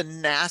send a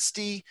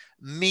nasty,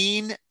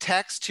 mean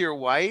text to your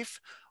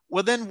wife?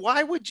 Well, then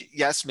why would you?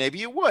 Yes, maybe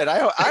you would.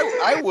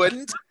 I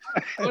wouldn't.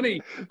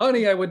 honey,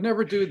 I would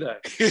never do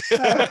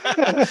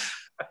that.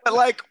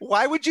 But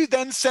why would you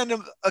then send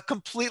a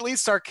completely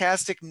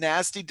sarcastic,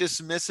 nasty,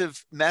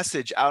 dismissive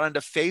message out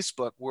onto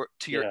Facebook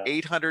to your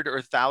 800 or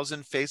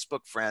 1,000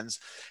 Facebook friends,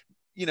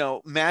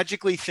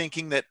 magically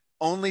thinking that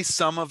only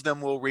some of them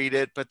will read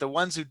it, but the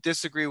ones who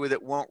disagree with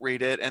it won't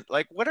read it? And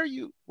what are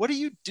you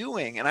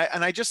doing? And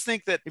I just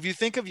think that if you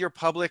think of your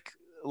public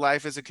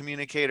life as a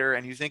communicator,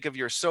 and you think of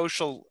your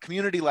social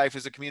community life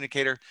as a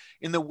communicator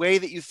in the way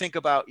that you think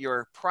about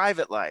your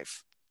private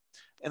life.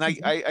 And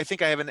I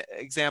think I have an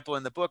example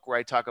in the book where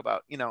I talk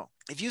about,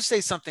 if you say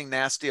something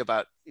nasty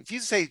if you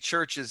say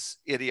church is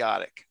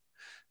idiotic,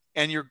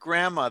 and your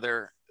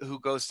grandmother who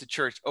goes to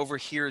church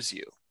overhears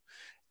you,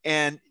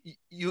 and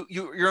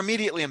you're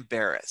immediately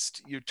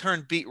embarrassed. You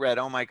turn beet red.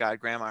 Oh my God,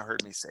 grandma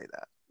heard me say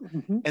that.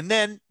 Mm-hmm. And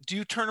then do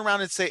you turn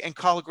around and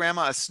call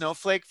grandma a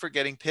snowflake for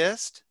getting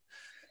pissed?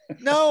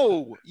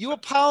 No, you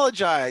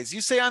apologize. You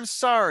say, I'm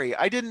sorry.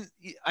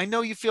 I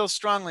know you feel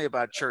strongly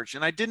about church,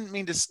 and I didn't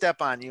mean to step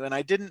on you. And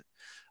I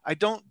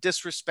don't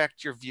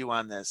disrespect your view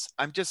on this.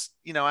 I'm just,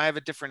 I have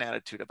a different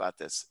attitude about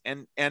this.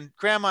 And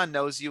grandma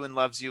knows you and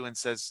loves you and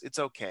says, it's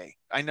okay.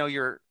 I know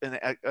you're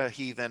a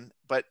heathen,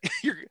 but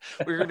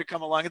we're going to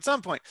come along at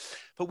some point.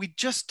 But we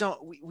just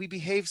don't, we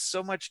behave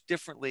so much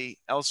differently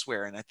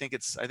elsewhere. And I think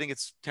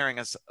it's tearing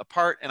us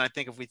apart. And I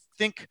think if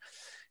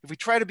we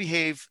try to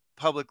behave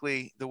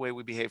publicly the way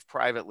we behave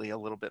privately a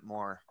little bit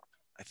more,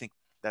 I think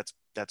that's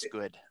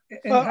good.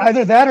 Well,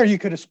 either that, or you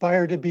could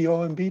aspire to be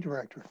OMB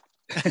director.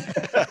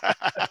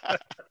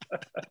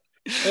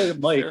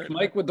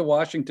 Mike with the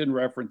Washington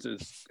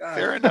references. God.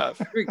 Fair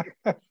enough.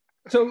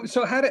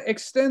 So how to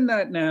extend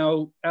that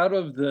now out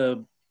of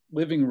the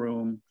living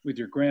room with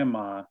your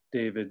grandma,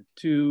 David,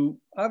 to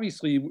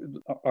obviously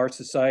our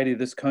society,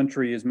 this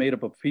country is made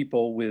up of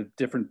people with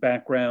different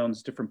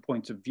backgrounds, different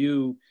points of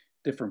view,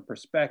 different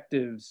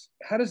perspectives.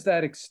 How does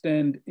that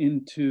extend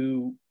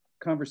into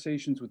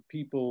conversations with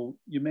people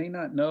you may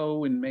not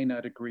know and may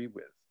not agree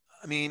with?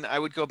 I mean, I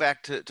would go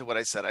back to what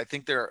I said. I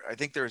think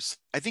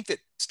that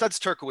Studs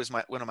Terkel was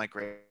one of my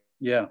great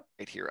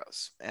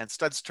heroes. And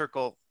Studs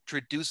Terkel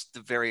introduced the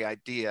very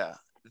idea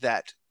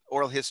that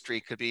oral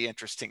history could be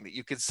interesting, that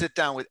you could sit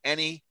down with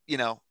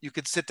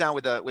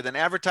with an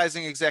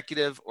advertising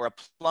executive or a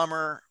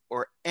plumber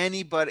or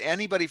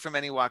anybody from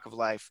any walk of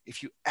life.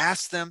 If you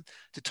ask them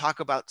to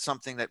talk about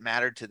something that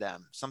mattered to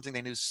them, something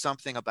they knew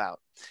something about,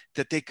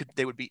 that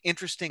they would be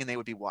interesting and they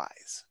would be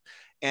wise.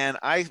 And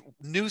I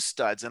knew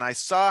Studs, and I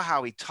saw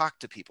how he talked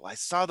to people. I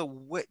saw the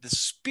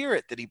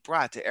spirit that he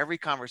brought to every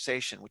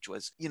conversation, which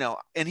was,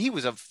 and he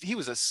was a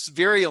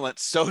virulent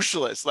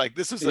socialist. Like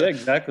this was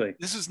exactly.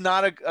 This is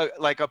not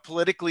a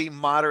politically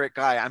moderate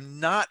guy.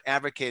 I'm not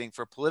advocating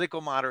for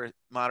political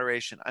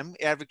moderation. I'm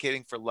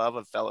advocating for love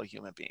of fellow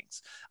human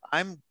beings.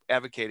 I'm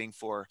advocating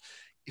for,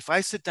 if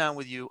I sit down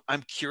with you,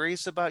 I'm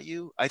curious about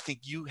you. I think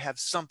you have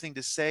something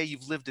to say.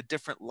 You've lived a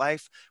different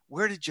life.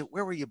 Where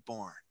were you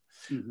born?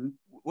 Mm-hmm.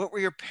 What were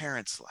your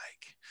parents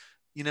like?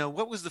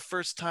 What was the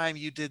first time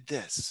you did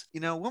this?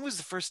 When was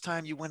the first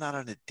time you went out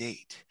on a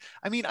date?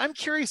 I mean, I'm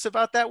curious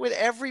about that with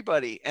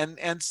everybody. And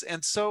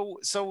so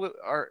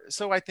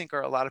I think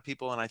are a lot of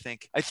people. And I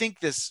think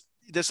this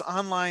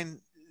online,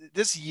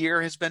 this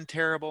year has been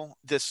terrible.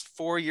 This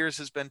 4 years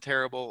has been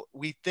terrible.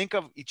 We think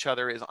of each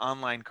other as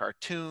online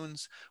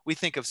cartoons. We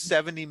think of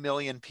 70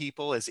 million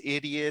people as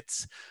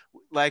idiots.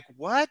 Like,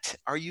 what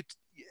are you?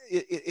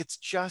 It's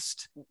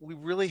just, we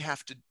really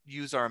have to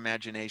use our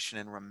imagination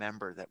and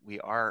remember that we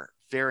are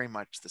very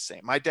much the same.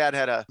 My dad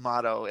had a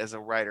motto as a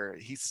writer.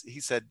 He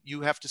said,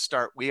 you have to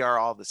start, we are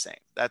all the same.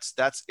 That's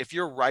if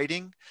you're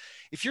writing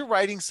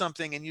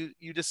something and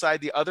you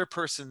decide the other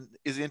person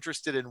is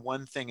interested in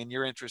one thing and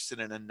you're interested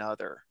in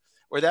another,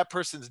 or that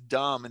person's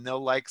dumb and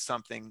they'll like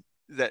something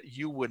that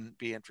you wouldn't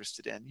be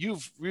interested in,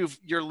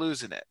 you're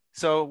losing it.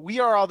 So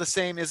we are all the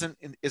same isn't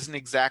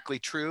exactly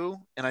true.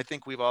 And I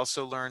think we've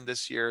also learned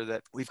this year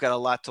that we've got a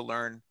lot to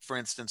learn. For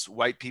instance,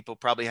 white people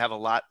probably have a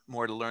lot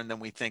more to learn than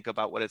we think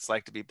about what it's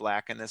like to be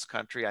Black in this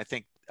country. I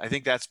think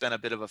that's been a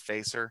bit of a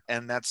facer,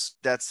 and that's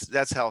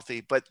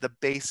healthy. But the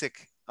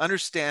basic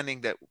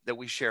understanding that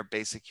we share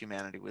basic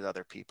humanity with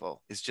other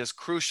people is just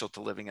crucial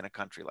to living in a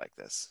country like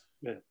this.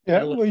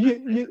 Yeah,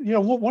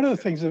 well, one of the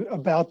things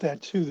about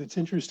that too that's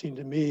interesting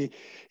to me,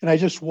 and I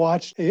just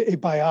watched a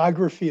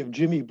biography of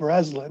Jimmy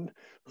Breslin,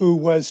 who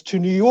was to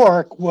New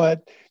York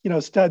what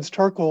Studs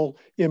Terkel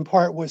in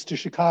part was to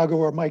Chicago,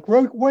 or Mike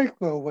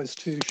Royko was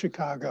to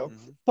Chicago.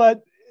 Mm-hmm.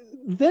 But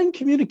then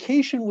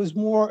communication was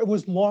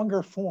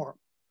longer form.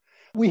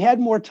 We had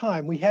more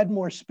time, we had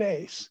more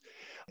space.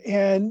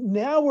 And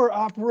now we're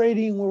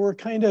operating where we're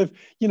kind of,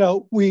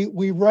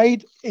 we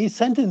write a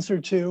sentence or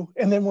two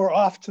and then we're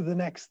off to the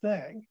next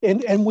thing.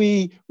 And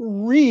we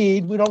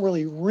don't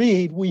really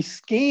read, we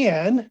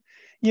scan,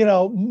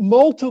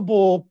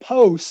 multiple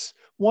posts,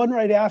 one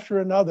right after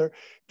another.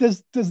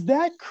 Does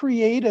that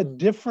create a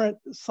different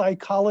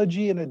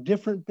psychology and a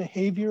different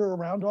behavior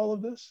around all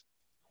of this?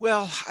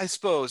 Well, I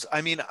suppose.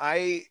 I mean,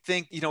 I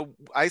think,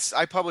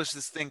 I published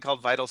this thing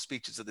called Vital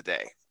Speeches of the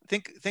Day.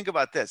 Think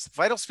about this.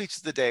 Vital Speeches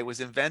of the Day was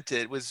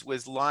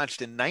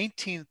launched in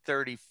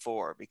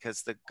 1934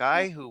 because the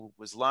guy who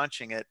was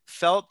launching it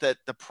felt that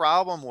the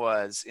problem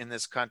was in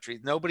this country,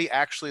 nobody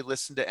actually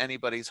listened to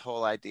anybody's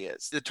whole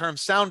ideas. The term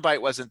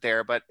soundbite wasn't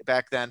there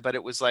back then, but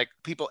it was like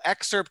people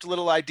excerpt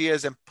little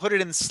ideas and put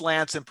it in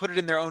slants and put it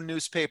in their own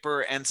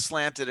newspaper and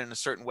slant it in a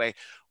certain way.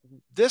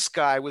 This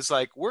guy was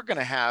like, we're going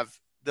to have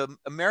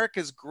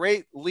America's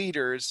great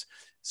leaders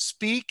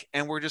speak,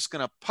 and we're just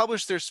going to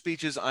publish their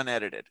speeches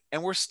unedited.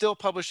 And we're still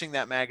publishing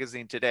that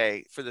magazine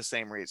today for the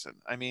same reason.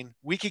 I mean,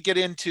 we could get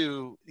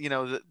into,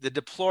 the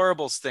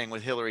deplorables thing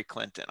with Hillary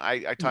Clinton.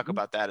 I talk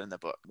about that in the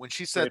book when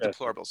she said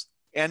deplorables.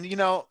 And,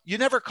 you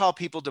never call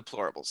people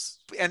deplorables.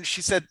 And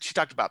she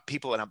talked about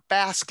people in a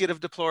basket of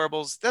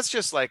deplorables. That's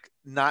just like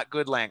not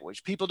good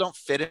language. People don't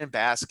fit in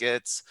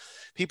baskets.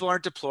 People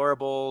aren't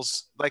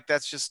deplorables. Like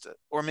that's just,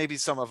 or maybe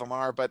some of them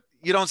are, but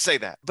you don't say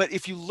that. But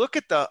if you look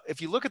at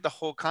the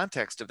whole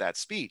context of that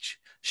speech,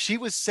 she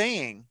was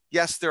saying,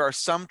 yes, there are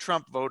some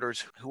Trump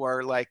voters who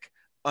are like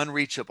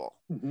unreachable,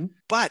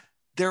 but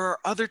there are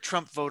other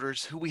Trump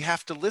voters who we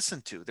have to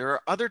listen to. There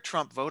are other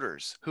Trump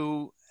voters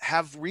who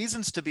have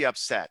reasons to be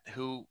upset,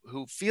 who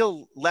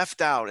feel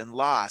left out and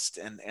lost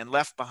and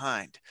left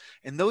behind.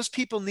 And those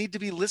people need to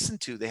be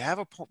listened to. They have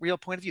a real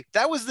point of view.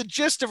 That was the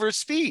gist of her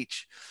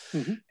speech.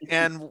 Mm-hmm.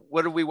 And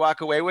what did we walk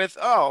away with?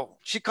 Oh,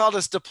 she called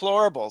us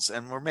deplorables.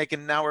 And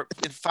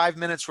in 5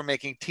 minutes, we're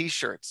making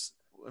T-shirts.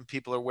 When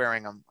people are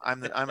wearing them,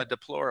 I'm a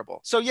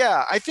deplorable. So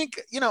yeah, I think,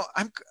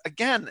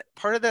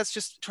 part of that's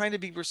just trying to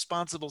be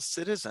responsible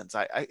citizens.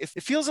 It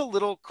feels a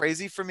little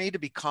crazy for me to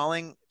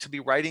be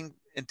writing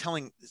and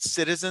telling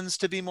citizens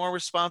to be more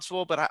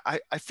responsible. But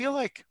I feel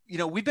like,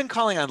 we've been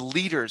calling on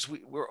leaders.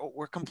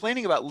 We're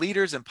complaining about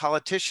leaders and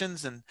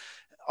politicians and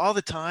all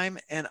the time.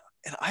 And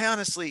I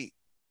honestly,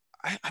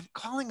 I'm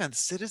calling on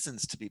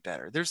citizens to be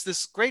better. There's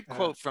this great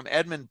quote from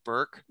Edmund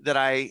Burke that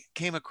I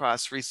came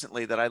across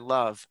recently that I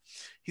love.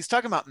 He's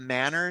talking about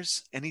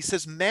manners, and he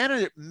says,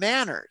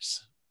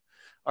 manners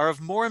are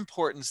of more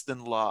importance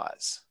than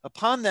laws.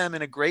 Upon them,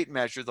 in a great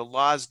measure, the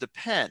laws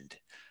depend.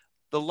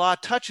 The law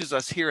touches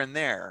us here and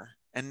there,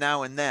 and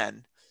now and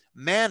then.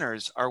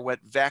 Manners are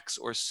what vex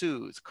or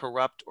soothe,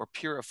 corrupt or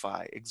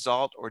purify,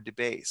 exalt or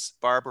debase,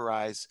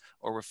 barbarize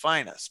or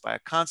refine us by a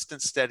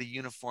constant, steady,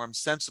 uniform,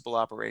 sensible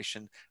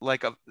operation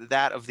like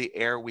that of the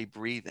air we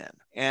breathe in.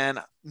 And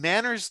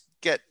manners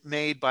get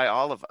made by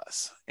all of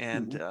us.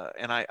 And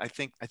I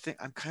think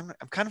I'm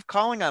kind of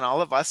calling on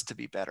all of us to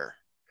be better.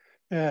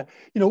 Yeah,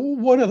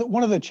 one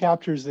of the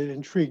chapters that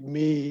intrigued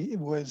me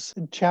was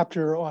a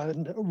chapter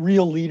on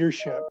real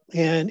leadership,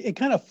 and it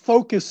kind of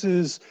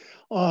focuses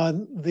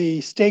on the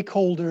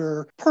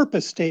stakeholder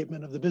purpose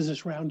statement of the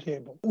Business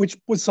Roundtable, which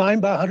was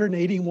signed by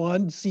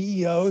 181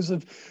 CEOs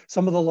of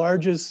some of the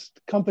largest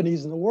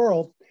companies in the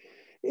world.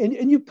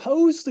 And you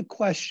pose the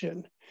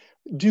question,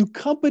 do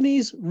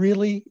companies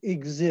really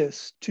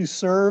exist to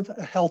serve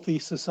a healthy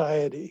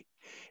society?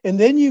 And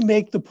then you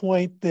make the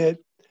point that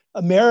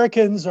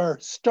Americans are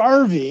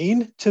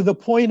starving to the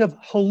point of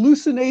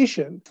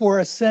hallucination for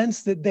a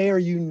sense that they are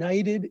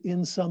united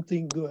in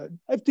something good.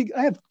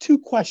 I have two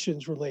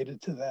questions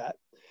related to that.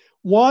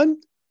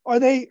 One, are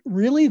they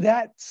really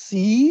that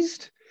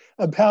seized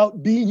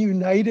about being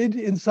united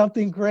in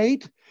something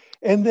great?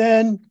 And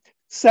then,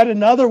 said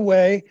another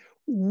way,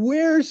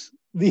 where's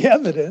the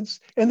evidence?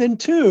 And then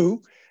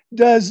two,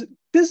 does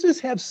business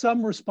have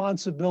some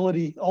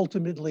responsibility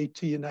ultimately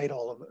to unite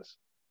all of us?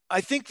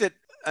 I think that,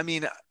 I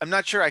mean, I'm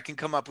not sure I can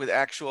come up with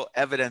actual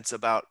evidence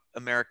about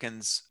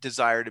Americans'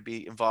 desire to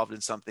be involved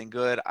in something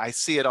good. I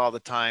see it all the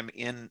time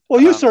in.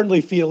 Well, you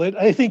certainly feel it.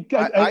 I think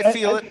I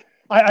feel it.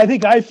 I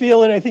think I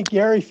feel it. I think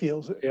Gary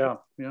feels it. Yeah,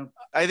 yeah.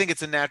 I think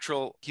it's a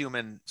natural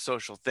human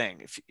social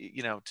thing, if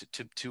you know,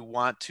 to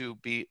want to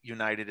be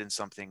united in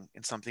something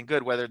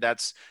good, whether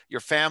that's your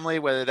family,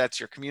 whether that's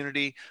your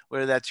community,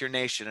 whether that's your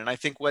nation. And I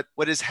think what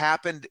has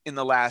happened in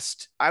the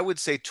last, I would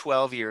say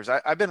 12 years,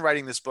 I've been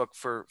writing this book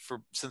for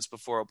since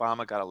before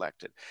Obama got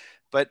elected.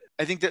 But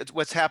I think that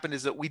what's happened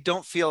is that we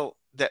don't feel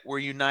that we're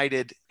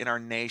united in our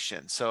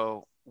nation.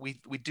 So we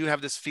do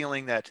have this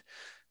feeling that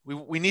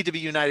we need to be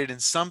united in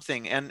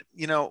something. And,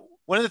 you know,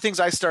 one of the things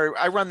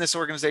I run this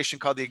organization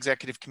called the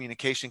Executive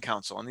Communication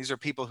Council, and these are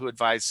people who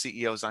advise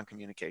CEOs on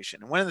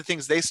communication. And one of the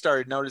things they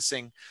started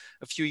noticing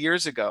a few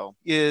years ago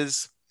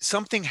is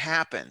something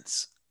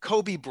happens.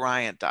 Kobe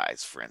Bryant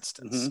dies, for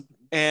instance. Mm-hmm.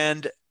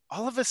 And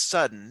all of a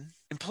sudden,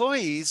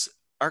 employees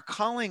are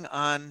calling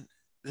on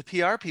the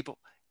PR people.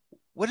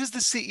 What does the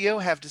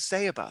CEO have to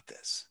say about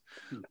this?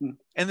 Mm-hmm.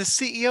 And the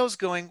CEO is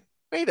going,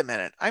 wait a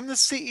minute, I'm the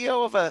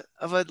CEO of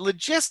a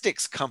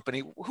logistics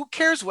company. Who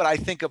cares what I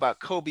think about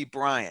Kobe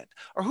Bryant?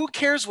 Or who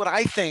cares what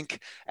I think,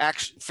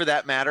 actually, for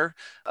that matter,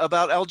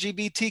 about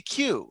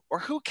LGBTQ? Or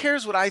who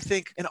cares what I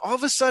think? And all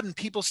of a sudden,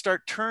 people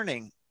start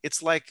turning.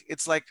 It's like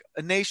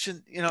a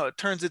nation, you know, it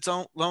turns its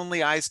own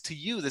lonely eyes to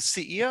you, the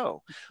CEO.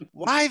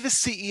 Why the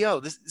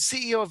CEO? The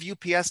CEO of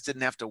UPS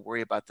didn't have to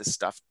worry about this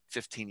stuff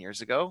 15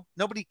 years ago.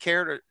 Nobody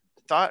cared or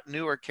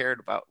knew or cared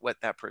about what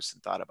that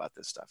person thought about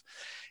this stuff.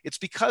 It's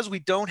because we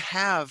don't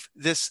have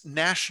this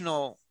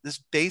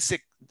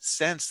basic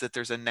sense that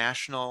there's a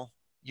national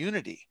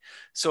unity.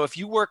 So if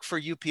you work for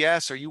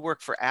UPS or you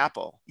work for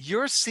Apple,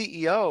 your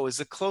CEO is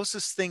the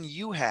closest thing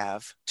you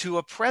have to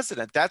a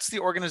president. That's the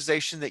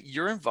organization that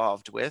you're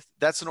involved with.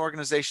 That's an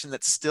organization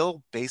that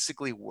still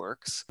basically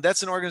works.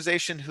 That's an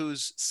organization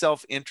whose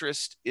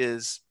self-interest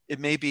is, it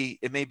may be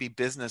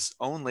business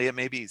only. It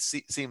may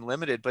seem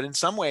limited, but in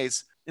some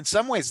ways,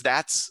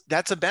 that's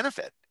a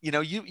benefit. You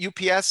know,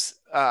 UPS,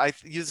 I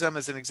use them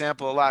as an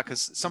example a lot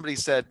because somebody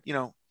said, you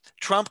know,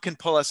 Trump can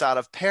pull us out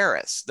of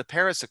Paris, the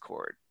Paris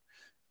Accord,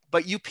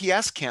 but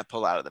UPS can't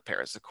pull out of the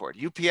Paris Accord.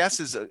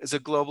 UPS is a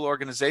global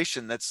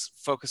organization that's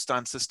focused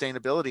on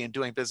sustainability and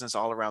doing business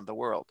all around the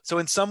world. So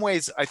in some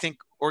ways, I think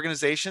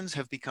organizations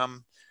have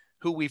become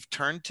who we've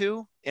turned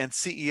to, and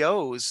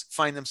CEOs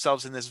find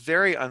themselves in this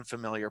very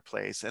unfamiliar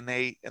place. And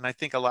I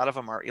think a lot of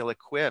them are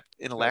ill-equipped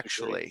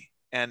intellectually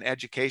and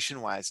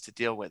education-wise to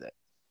deal with it.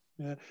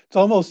 Yeah. It's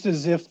almost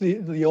as if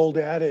the old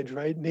adage,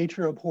 right?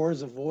 Nature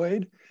abhors a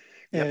void.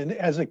 Yep. And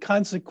as a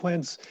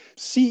consequence,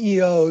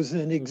 CEOs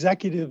and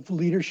executive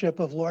leadership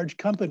of large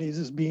companies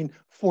is being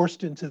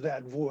forced into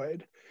that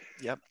void.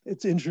 Yep.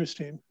 It's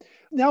interesting.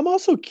 Now, I'm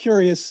also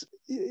curious,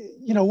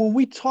 you know, when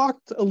we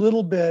talked a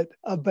little bit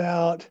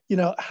about, you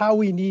know, how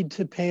we need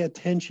to pay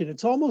attention,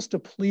 it's almost a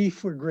plea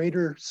for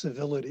greater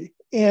civility.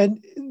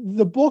 And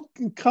the book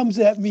comes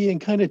at me in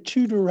kind of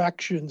two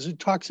directions. It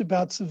talks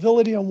about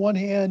civility on one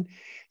hand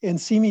and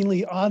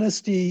seemingly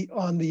honesty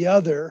on the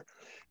other.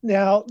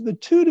 Now, the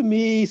two to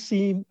me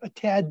seem a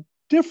tad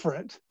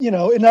different. You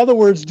know, in other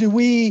words, do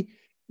we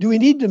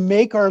need to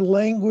make our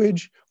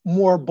language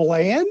more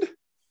bland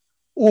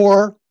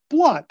or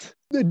blunt?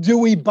 Do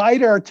we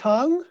bite our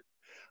tongue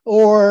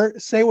or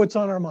say what's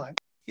on our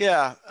mind?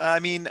 Yeah, I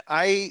mean,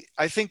 I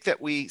think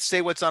that we say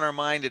what's on our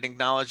mind and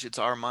acknowledge it's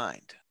our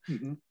mind.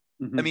 Mm-hmm.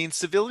 Mm-hmm. I mean,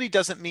 civility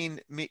doesn't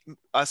mean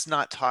us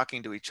not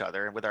talking to each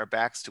other with our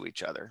backs to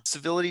each other.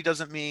 Civility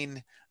doesn't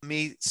mean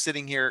me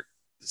sitting here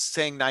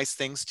saying nice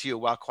things to you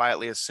while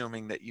quietly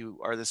assuming that you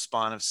are the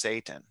spawn of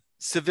Satan.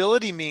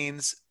 Civility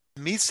means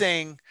me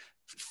saying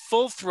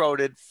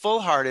full-throated,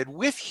 full-hearted,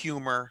 with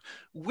humor,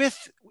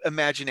 with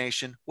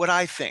imagination, what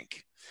I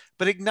think,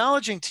 but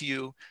acknowledging to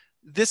you,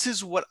 this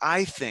is what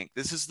I think.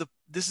 This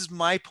is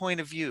my point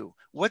of view.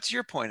 What's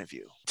your point of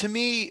view? To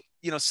me,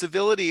 you know,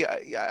 civility,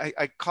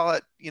 I call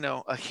it, you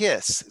know, a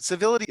hiss.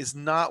 Civility is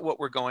not what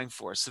we're going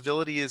for.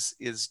 Civility is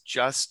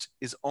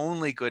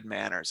only good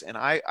manners. And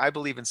I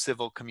believe in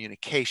civil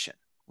communication,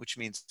 which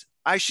means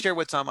I share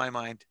what's on my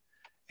mind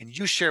and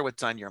you share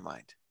what's on your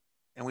mind.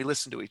 And we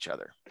listen to each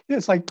other. Yeah,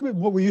 it's like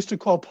what we used to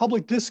call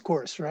public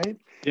discourse, right?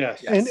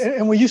 Yes.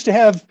 And we used to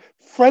have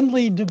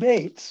friendly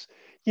debates,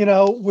 you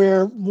know,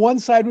 where one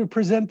side would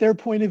present their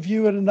point of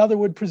view and another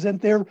would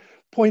present their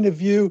point of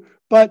view,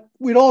 but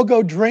we'd all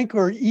go drink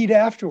or eat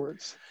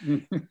afterwards.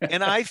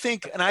 And I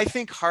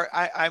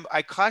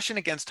caution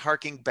against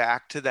harking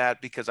back to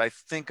that because I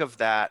think of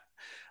that.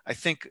 I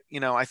think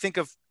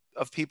of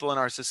of people in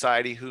our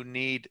society who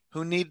need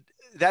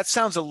that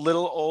sounds a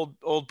little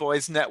old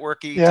boys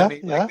networky to me.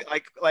 Yeah.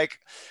 Like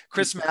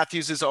Chris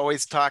Matthews is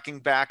always talking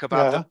back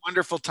about the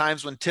wonderful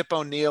times when Tip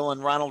O'Neill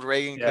and Ronald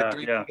Reagan could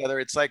drink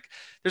together. It's like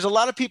there's a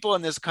lot of people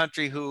in this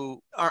country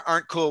who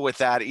aren't cool with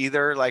that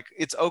either. Like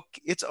it's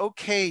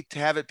okay to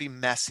have it be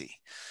messy.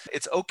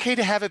 It's okay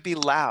to have it be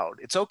loud.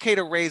 It's okay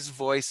to raise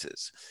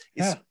voices.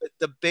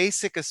 The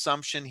basic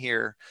assumption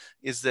here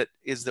is that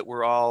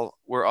we're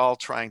all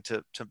trying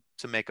to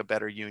make a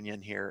better union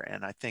here,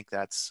 and I think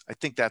that's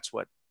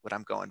what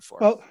I'm going for.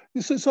 Well,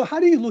 so how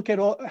do you look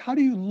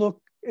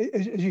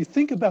as you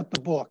think about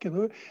the book,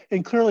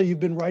 and clearly you've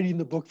been writing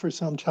the book for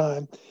some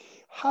time,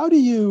 how do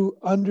you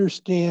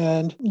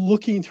understand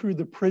looking through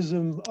the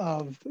prism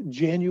of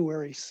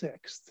January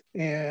 6th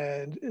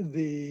and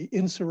the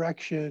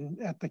insurrection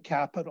at the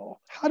Capitol?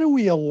 How do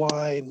we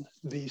align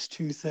these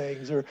two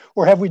things, or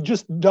have we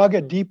just dug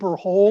a deeper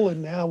hole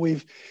and now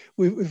we've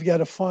got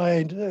to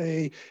find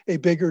a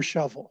bigger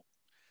shovel?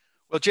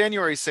 Well,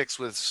 January 6th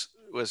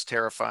was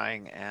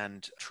terrifying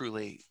and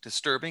truly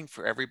disturbing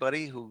for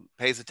everybody who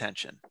pays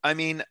attention. I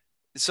mean,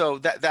 so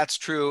that's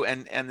true,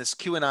 and this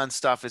QAnon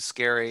stuff is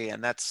scary,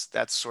 and that's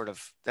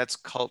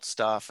cult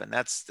stuff, and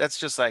that's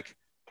just like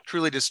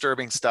truly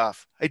disturbing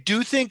stuff. I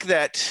do think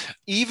that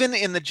even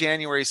in the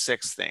January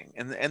 6th thing,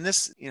 and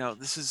this,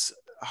 this is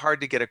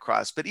hard to get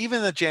across, but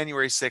even the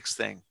January 6th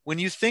thing, when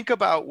you think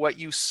about what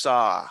you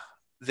saw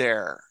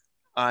there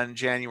on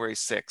January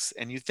 6th,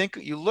 and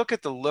you look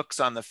at the looks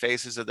on the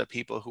faces of the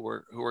people who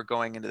were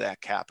going into that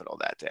Capitol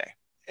that day,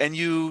 and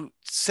you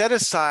set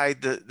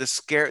aside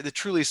the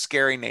truly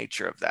scary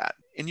nature of that,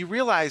 and you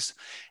realize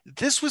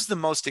this was the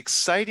most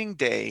exciting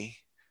day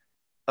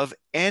of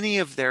any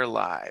of their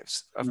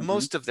lives, of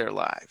most of their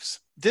lives.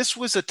 This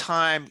was a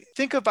time,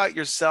 think about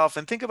yourself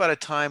and think about a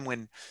time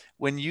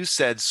when you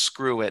said,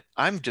 screw it,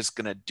 I'm just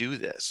going to do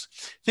this.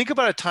 Think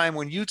about a time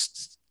when you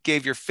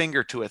gave your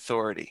finger to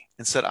authority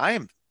and said,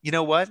 you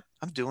know what?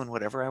 I'm doing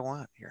whatever I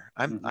want here.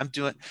 I'm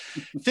doing.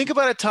 Think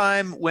about a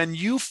time when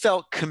you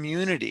felt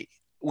community,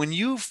 when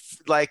you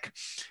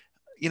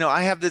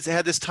I had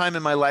this time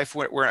in my life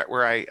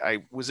where I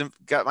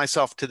got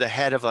myself to the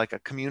head of like a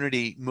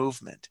community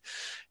movement.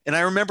 And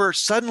I remember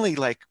suddenly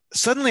I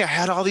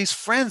had all these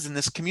friends in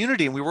this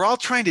community, and we were all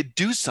trying to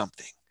do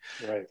something.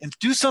 Right. And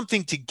do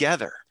something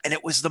together. And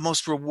it was the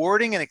most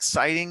rewarding and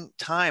exciting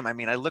time. I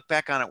mean, I look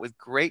back on it with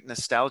great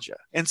nostalgia.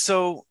 And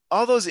so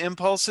all those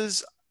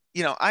impulses,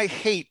 I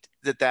hate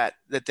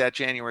that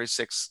January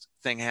 6th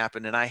thing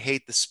happened, and I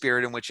hate the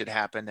spirit in which it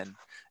happened.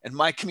 And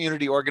my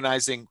community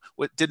organizing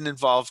didn't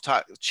involve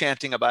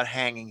chanting about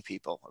hanging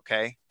people.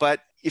 Okay. But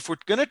if we're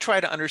going to try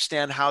to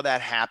understand how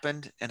that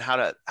happened and how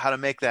to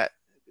make that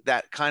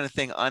kind of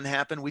thing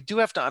unhappen, we do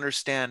have to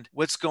understand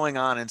what's going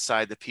on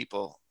inside the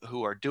people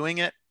who are doing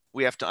it.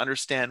 We have to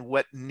understand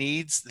what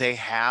needs they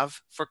have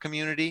for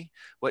community,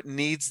 what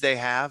needs they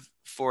have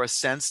for a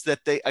sense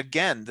that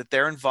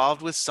they're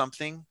involved with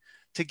something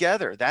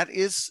together. That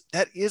is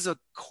a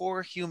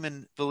core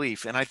human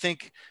belief. And I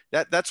think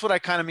that's what I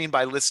kind of mean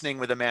by listening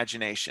with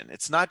imagination.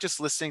 It's not just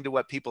listening to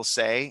what people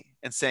say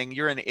and saying,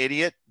 you're an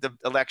idiot, the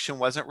election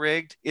wasn't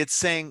rigged. It's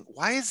saying,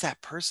 why is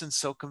that person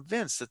so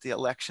convinced that the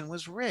election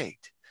was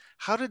rigged?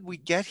 How did we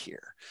get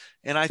here?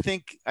 And I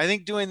think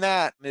doing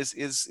that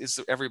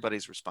is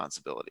everybody's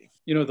responsibility.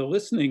 The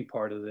listening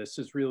part of this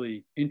is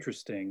really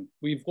interesting.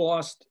 We've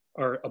lost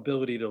our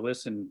ability to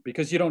listen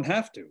because you don't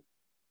have to,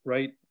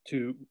 right?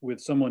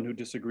 With someone who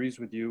disagrees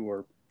with you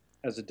or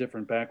has a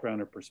different background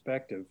or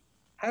perspective.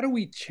 How do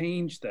we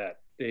change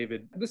that,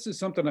 David? This is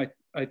something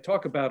I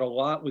talk about a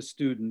lot with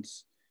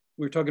students.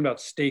 We're talking about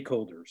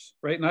stakeholders,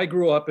 right? And I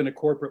grew up in a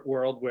corporate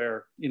world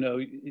where,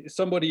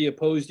 somebody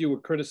opposed you or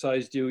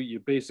criticized you, you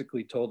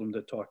basically told them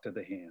to talk to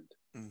the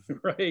hand,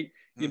 right?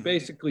 You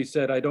basically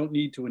said, I don't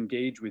need to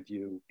engage with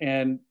you.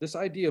 And this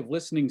idea of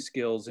listening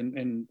skills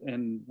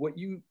and what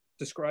you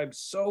described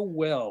so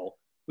well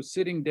was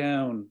sitting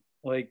down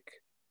like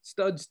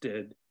Studs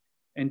did,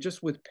 and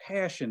just with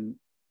passion,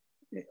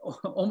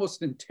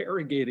 almost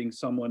interrogating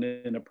someone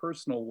in a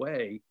personal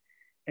way,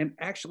 and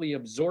actually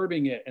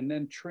absorbing it and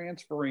then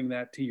transferring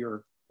that to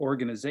your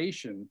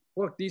organization.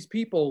 Look, these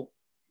people,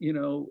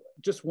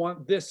 just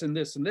want this and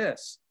this and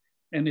this.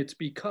 And it's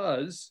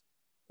because,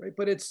 right?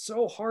 But it's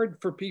so hard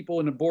for people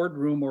in a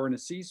boardroom or in a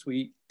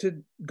C-suite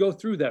to go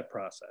through that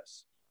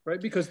process, right?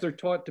 Because they're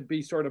taught to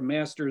be sort of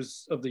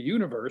masters of the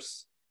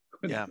universe,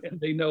 and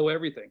they know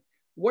everything.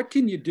 What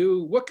can you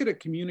do? What could a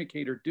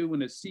communicator do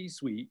in a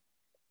C-suite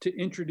to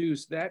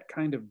introduce that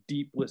kind of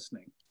deep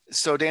listening?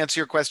 So to answer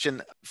your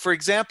question, for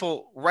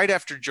example, right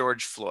after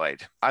George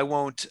Floyd, I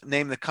won't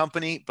name the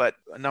company, but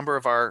a number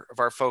of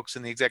our folks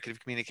in the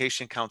Executive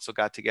Communication Council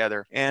got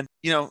together. And,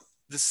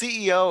 the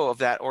CEO of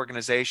that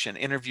organization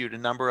interviewed a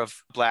number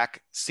of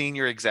Black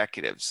senior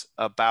executives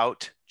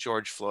about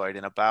George Floyd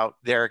and about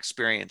their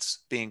experience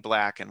being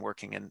Black and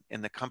working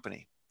in the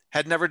company.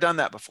 Had never done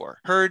that before.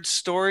 Heard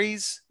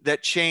stories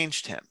that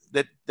changed him,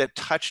 that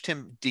touched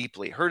him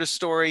deeply. Heard a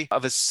story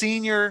of a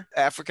senior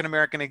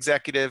African-American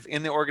executive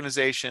in the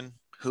organization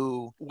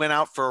who went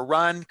out for a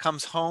run,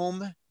 comes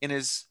home in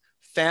his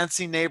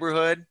fancy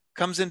neighborhood,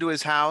 comes into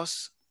his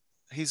house.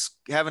 He's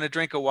having a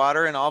drink of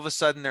water, and all of a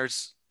sudden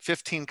there's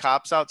 15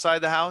 cops outside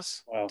the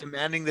house. Wow.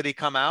 Demanding that he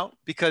come out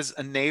because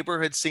a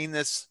neighbor had seen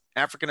this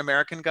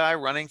African-American guy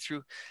running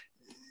through.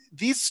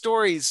 These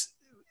stories,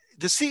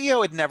 the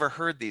CEO had never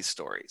heard these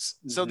stories.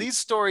 Mm-hmm. So these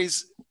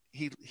stories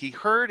he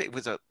heard,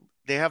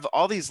 they have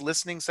all these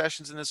listening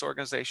sessions in this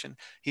organization.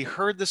 He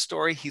heard the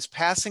story. He's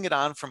passing it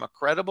on from a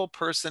credible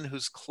person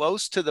who's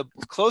close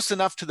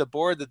enough to the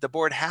board that the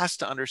board has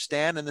to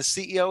understand. And the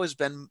CEO has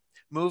been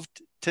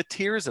moved to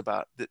tears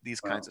about these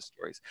kinds of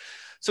stories.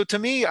 So to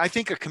me, I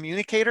think a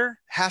communicator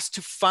has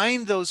to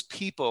find those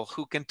people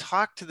who can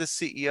talk to the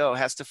CEO,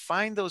 has to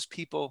find those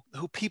people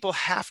who people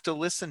have to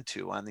listen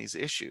to on these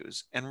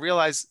issues and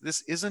realize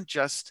this isn't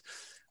just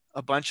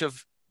a bunch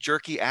of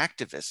jerky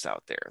activists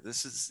out there.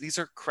 These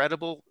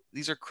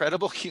are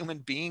credible human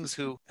beings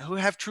who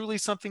have truly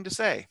something to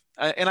say.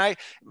 And I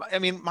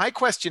mean, my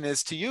question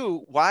is to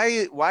you,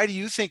 why do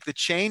you think the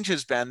change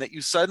has been that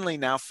you suddenly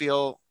now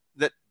feel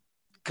that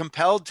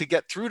compelled to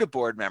get through to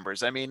board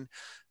members? I mean,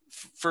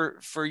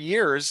 for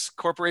years,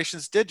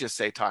 corporations did just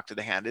say, talk to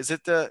the hand.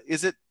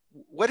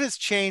 What has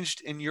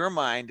changed in your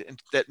mind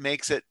that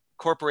makes it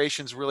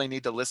corporations really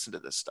need to listen to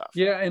this stuff?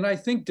 Yeah, and I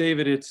think,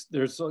 David,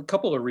 there's a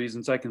couple of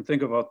reasons I can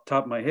think of off the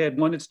top of my head.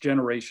 One, it's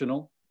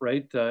generational,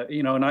 right?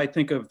 And I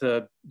think of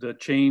the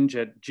change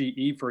at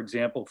GE, for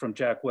example, from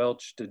Jack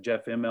Welch to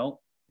Jeff Immelt.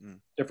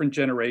 Different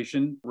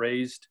generation,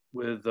 raised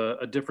with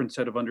a different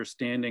set of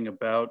understanding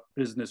about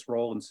business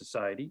role in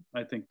society.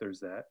 I think there's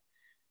that.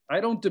 I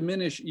don't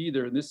diminish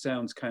either, and this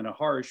sounds kind of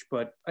harsh,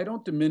 but I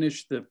don't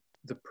diminish the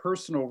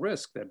personal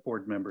risk that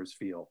board members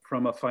feel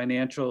from a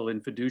financial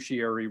and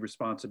fiduciary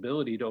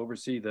responsibility to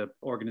oversee the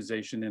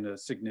organization in a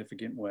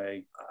significant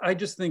way. I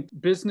just think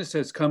business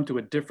has come to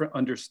a different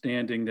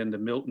understanding than the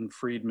Milton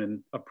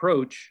Friedman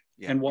approach.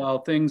 Yeah. And while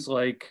things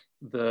like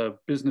the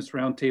Business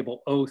Roundtable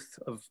oath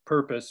of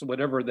purpose,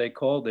 whatever they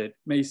called it,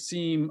 may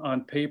seem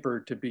on paper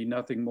to be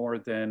nothing more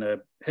than a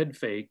head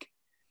fake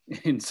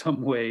in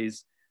some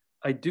ways,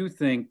 I do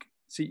think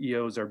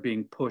CEOs are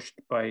being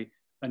pushed by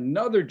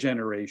another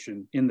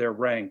generation in their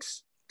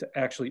ranks to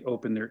actually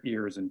open their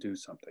ears and do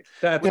something.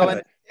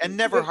 And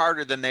never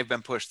harder than they've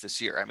been pushed this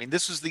year. I mean,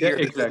 this was the year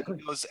that the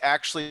CEOs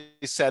actually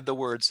said the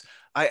words,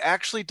 I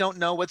actually don't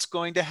know what's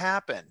going to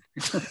happen.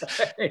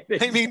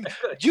 I mean,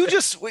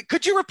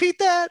 could you repeat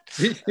that?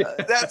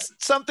 That's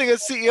something a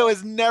CEO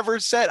has never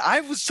said.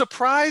 I was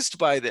surprised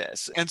by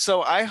this. And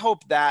so I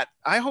hope that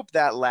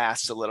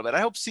lasts a little bit.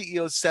 I hope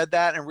CEOs said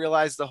that and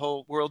realized the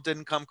whole world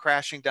didn't come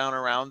crashing down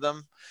around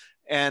them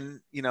and,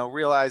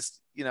 realized,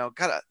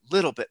 got a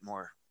little bit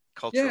more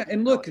cultural. Yeah.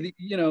 And look,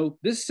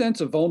 this sense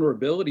of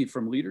vulnerability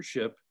from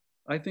leadership,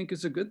 I think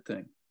is a good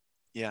thing.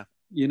 Yeah.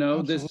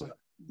 This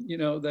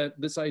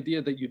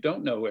idea that you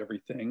don't know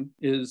everything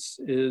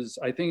is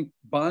I think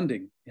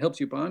bonding. It helps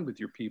you bond with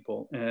your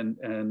people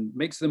and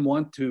makes them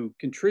want to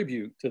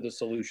contribute to the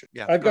solution.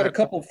 Yeah, I've got a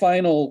couple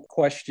final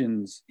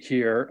questions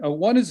here.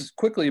 One is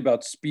quickly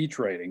about speech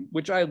writing,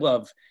 which I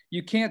love.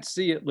 You can't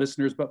see it,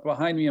 listeners, but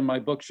behind me on my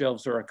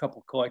bookshelves are a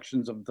couple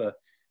collections of the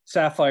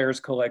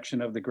Sapphire's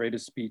collection of the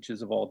greatest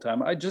speeches of all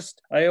time. I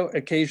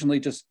occasionally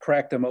just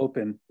crack them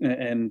open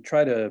and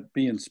try to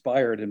be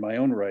inspired in my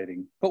own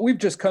writing. But we've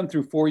just come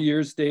through 4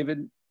 years,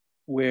 David,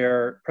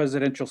 where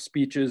presidential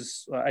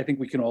speeches, I think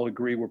we can all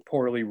agree, were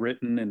poorly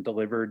written and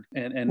delivered.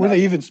 And were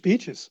they even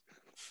speeches?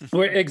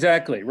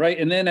 Exactly, right.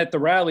 And then at the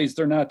rallies,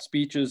 they're not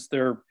speeches.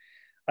 They're,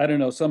 I don't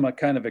know, some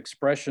kind of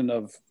expression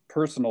of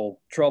personal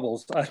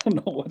troubles. I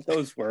don't know what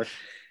those were.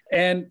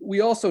 And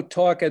we also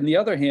talk, on the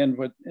other hand,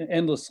 but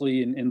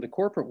endlessly in the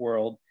corporate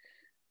world,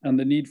 on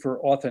the need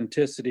for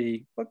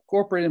authenticity, but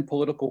corporate and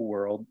political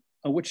world,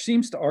 which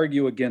seems to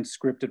argue against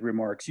scripted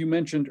remarks. You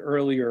mentioned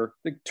earlier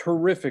the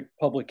terrific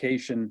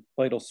publication,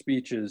 Vital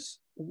Speeches.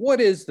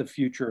 What is the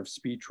future of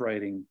speech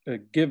writing,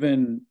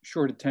 given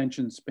short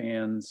attention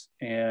spans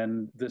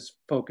and this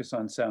focus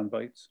on sound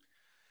bites?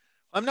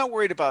 I'm not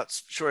worried about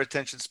short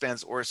attention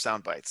spans or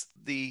sound bites.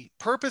 The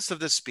purpose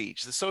of the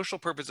speech, the social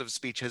purpose of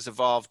speech, has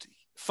evolved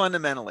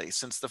fundamentally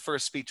since the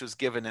first speech was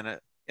given in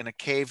a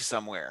cave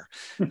somewhere.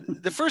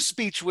 The first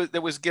speech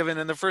that was given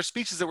and the first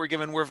speeches that were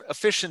given were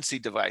efficiency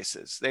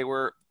devices. They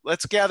were,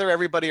 let's gather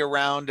everybody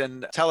around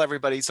and tell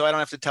everybody so I don't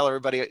have to tell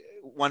everybody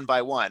one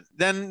by one.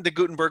 Then the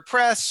Gutenberg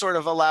press sort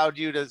of allowed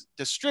you to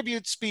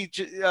distribute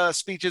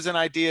speeches and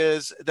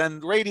ideas. Then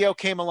radio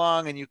came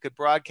along and you could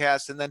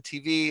broadcast, and then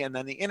TV, and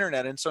then the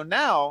internet. And so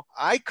now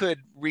I can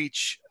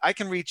reach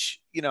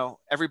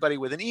everybody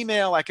with an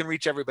email. I can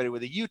reach everybody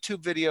with a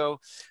YouTube video.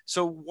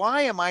 So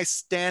why am I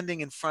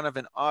standing in front of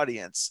an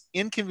audience,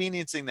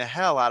 inconveniencing the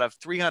hell out of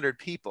 300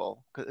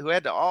 people who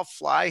had to all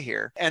fly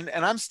here? And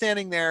I'm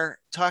standing there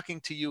talking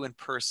to you in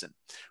person.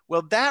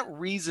 Well, that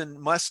reason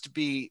must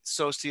be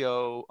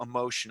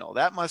socio-emotional.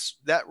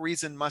 That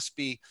reason must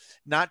be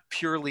not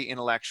purely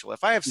intellectual.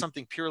 If I have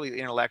something purely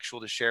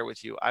intellectual to share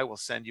with you, I will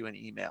send you an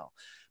email.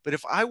 But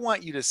if I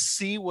want you to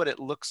see what it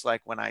looks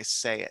like when I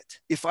say it,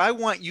 if I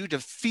want you to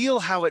feel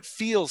how it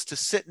feels to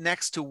sit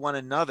next to one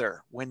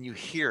another when you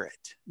hear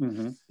it,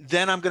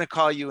 then I'm going to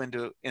call you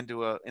into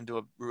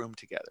a room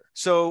together.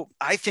 So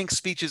I think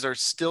speeches are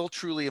still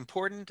truly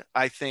important.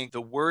 I think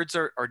the words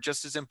are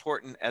just as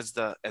important as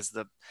the,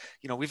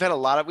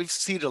 we've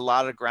ceded a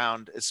lot of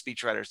ground as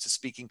speechwriters to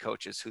speaking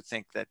coaches who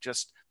think that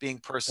just being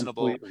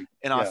personable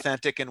and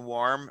authentic and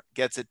warm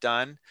gets it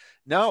done.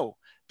 No,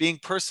 being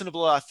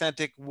personable,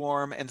 authentic,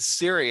 warm, and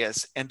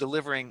serious, and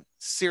delivering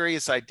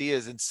serious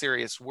ideas in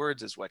serious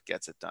words is what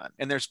gets it done.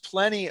 And there's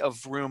plenty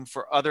of room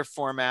for other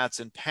formats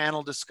and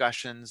panel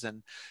discussions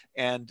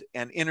and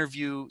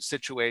interview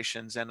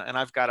situations. And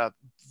I've got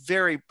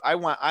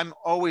I'm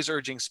always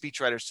urging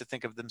speechwriters to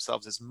think of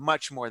themselves as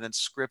much more than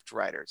script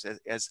writers,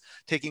 as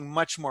taking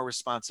much more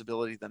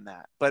responsibility than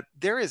that. But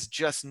there is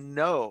just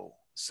no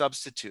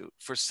substitute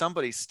for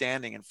somebody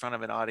standing in front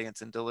of an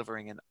audience and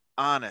delivering an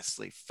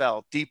honestly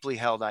felt, deeply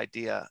held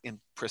idea in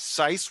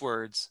precise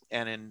words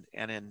and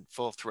in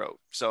full throat.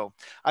 So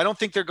I don't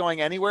think they're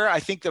going anywhere. I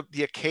think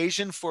the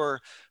occasion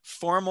for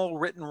formal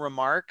written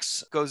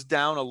remarks goes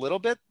down a little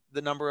bit,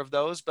 the number of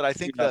those, but I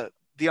think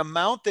the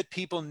amount that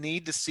people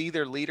need to see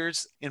their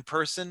leaders in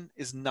person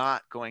is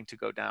not going to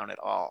go down at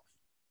all.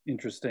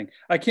 Interesting.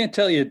 I can't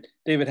tell you,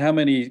 David, how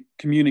many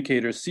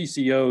communicators,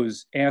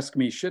 CCOs ask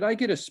me, should I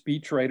get a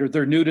speechwriter?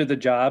 They're new to the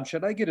job.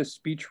 Should I get a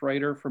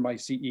speechwriter for my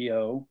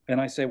CEO? And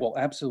I say, well,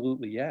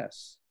 absolutely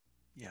yes.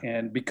 Yeah.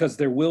 And because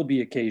there will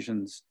be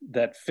occasions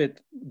that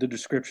fit the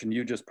description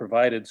you just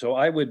provided. So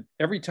I would,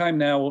 every time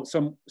now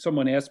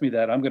someone asks me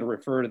that, I'm going to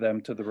refer to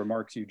them to the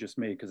remarks you just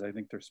made, because I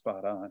think they're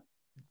spot on.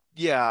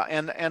 Yeah.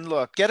 And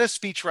look, get a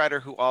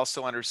speechwriter who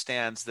also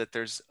understands that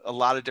there's a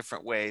lot of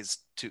different ways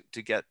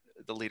to get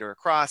the leader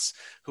across,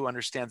 who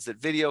understands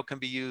that video can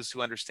be used,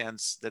 who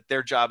understands that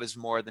their job is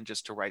more than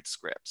just to write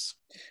scripts.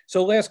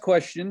 So last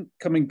question,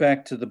 coming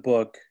back to the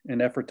book, an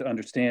effort to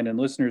understand, and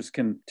listeners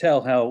can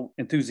tell how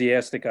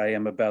enthusiastic I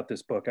am about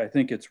this book. I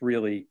think it's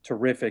really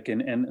terrific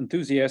and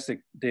enthusiastic,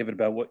 David,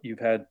 about what you've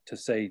had to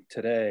say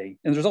today.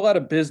 And there's a lot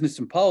of business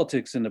and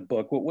politics in the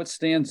book. But what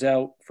stands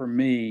out for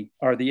me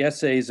are the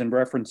essays and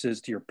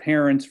references to your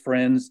parents,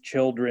 friends,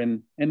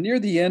 children. And near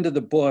the end of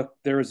the book,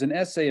 there is an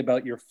essay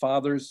about your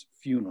father's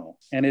funeral,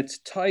 and it's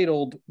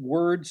titled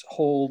Words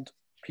Hold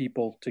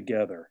People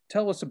Together.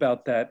 Tell us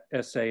about that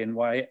essay and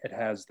why it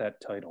has that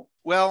title.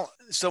 Well,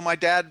 so my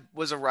dad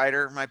was a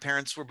writer. My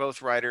parents were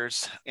both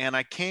writers. And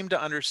I came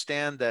to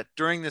understand that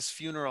during this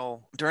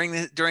funeral, during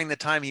the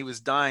time he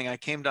was dying, I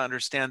came to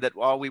understand that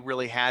all we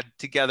really had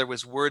together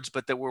was words,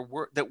 but that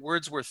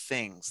words were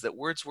things, that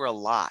words were a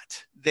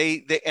lot.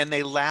 They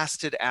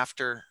lasted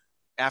after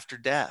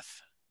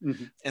death.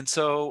 Mm-hmm. And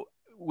so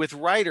with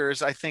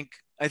writers, I think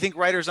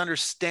writers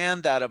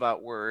understand that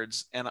about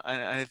words, and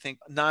I think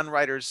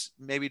non-writers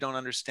maybe don't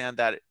understand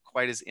that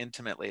quite as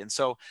intimately. And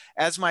so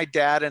as my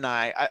dad and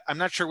I'm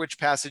not sure which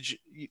passage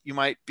you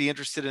might be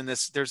interested in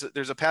this.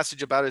 There's a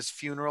passage about his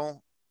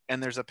funeral,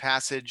 and there's a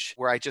passage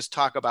where I just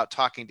talk about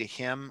talking to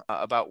him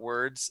about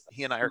words.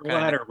 He and I are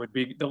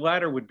the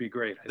latter would be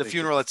great. The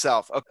funeral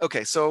itself.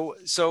 Okay. So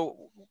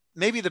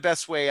maybe the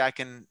best way I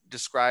can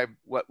describe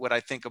what I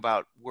think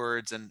about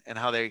words and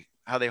how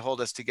they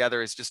hold us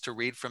together is just to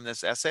read from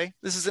this essay.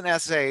 This is an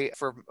essay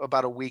for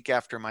about a week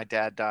after my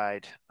dad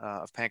died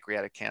of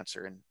pancreatic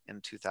cancer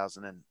in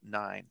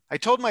 2009. I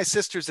told my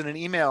sisters in an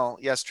email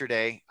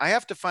yesterday, I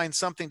have to find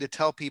something to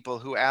tell people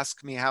who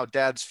ask me how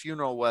Dad's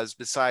funeral was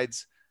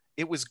besides,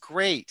 it was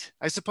great.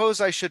 I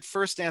suppose I should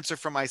first answer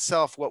for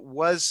myself what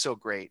was so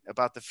great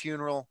about the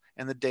funeral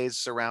and the days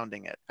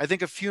surrounding it. I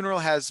think a funeral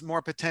has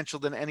more potential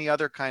than any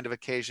other kind of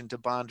occasion to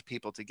bond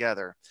people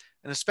together,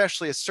 and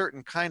especially a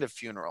certain kind of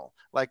funeral,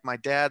 like my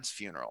dad's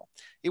funeral.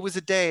 It was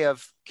a day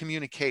of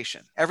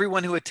communication.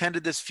 Everyone who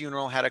attended this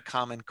funeral had a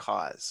common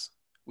cause.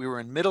 We were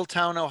in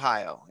Middletown,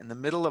 Ohio, in the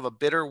middle of a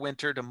bitter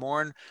winter to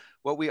mourn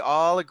what we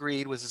all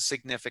agreed was a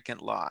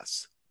significant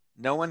loss.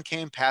 No one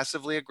came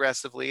passively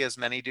aggressively, as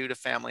many do to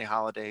family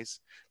holidays.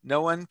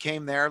 No one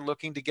came there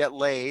looking to get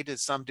laid,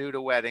 as some do to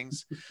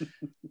weddings.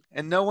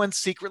 And no one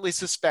secretly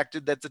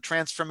suspected that the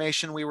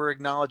transformation we were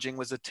acknowledging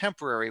was a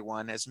temporary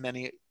one, as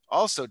many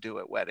also do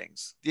at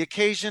weddings. The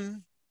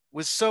occasion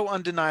was so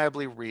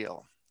undeniably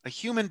real. A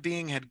human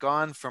being had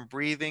gone from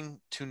breathing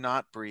to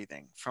not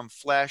breathing, from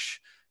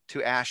flesh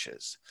to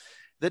ashes,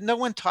 that no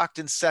one talked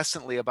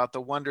incessantly about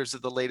the wonders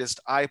of the latest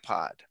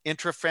iPod.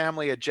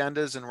 Intra-family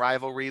agendas and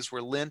rivalries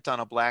were lint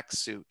on a black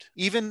suit.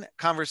 Even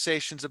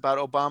conversations about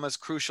Obama's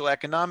crucial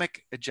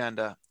economic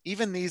agenda,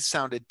 even these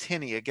sounded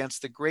tinny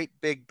against the great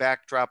big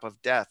backdrop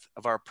of death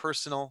of our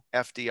personal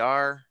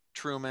FDR,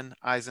 Truman,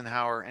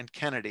 Eisenhower, and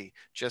Kennedy,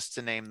 just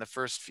to name the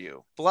first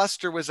few.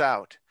 Bluster was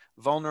out.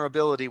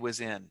 Vulnerability was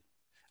in.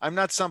 I'm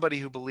not somebody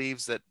who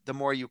believes that the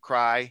more you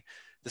cry,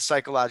 the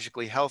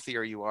psychologically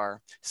healthier you are.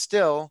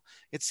 Still,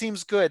 it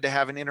seems good to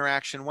have an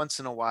interaction once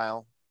in a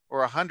while,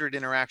 or 100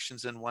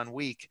 interactions in 1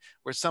 week,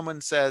 where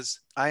someone says,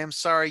 I am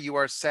sorry you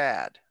are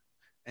sad.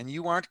 and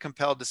you aren't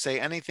compelled to say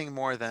anything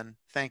more than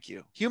thank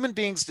you. Human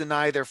beings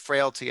deny their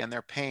frailty and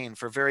their pain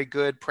for very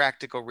good,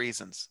 practical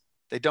reasons.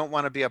 They don't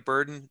want to be a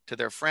burden to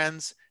their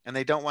friends, and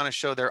they don't want to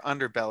show their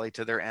underbelly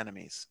to their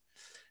enemies.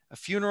 A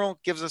funeral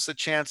gives us a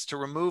chance to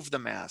remove the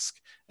mask,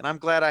 and I'm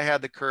glad I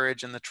had the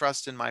courage and the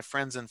trust in my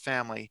friends and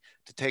family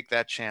to take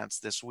that chance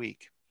this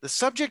week. The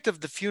subject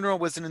of the funeral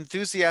was an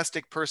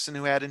enthusiastic person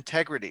who had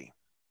integrity.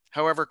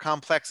 However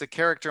complex a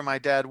character my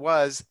dad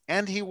was,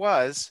 and he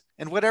was,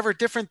 and whatever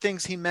different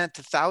things he meant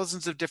to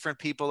thousands of different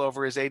people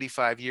over his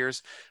 85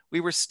 years, we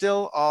were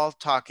still all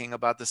talking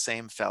about the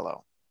same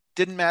fellow.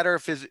 Didn't matter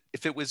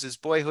if it was his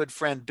boyhood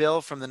friend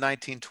Bill from the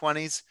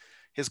 1920s,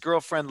 his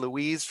girlfriend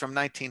Louise from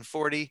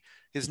 1940,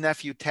 his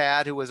nephew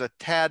Tad, who was a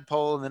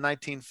tadpole in the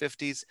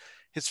 1950s,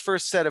 his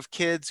first set of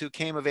kids who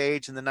came of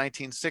age in the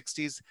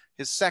 1960s,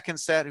 his second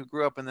set who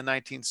grew up in the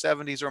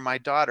 1970s, or my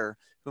daughter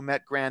who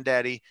met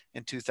Granddaddy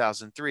in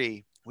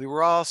 2003. We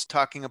were all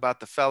talking about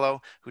the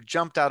fellow who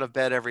jumped out of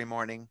bed every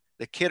morning,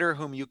 the kidder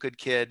whom you could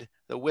kid,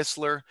 the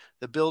whistler,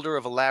 the builder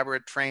of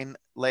elaborate train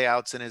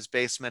layouts in his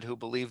basement who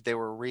believed they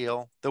were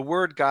real, the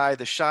word guy,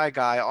 the shy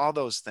guy, all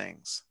those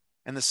things.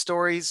 And the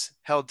stories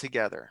held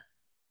together.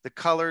 The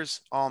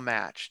colors all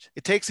matched.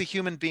 It takes a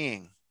human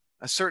being,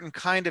 a certain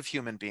kind of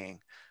human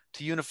being,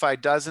 to unify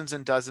dozens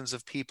and dozens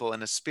of people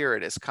in a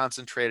spirit as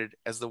concentrated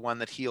as the one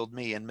that healed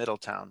me in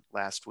Middletown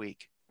last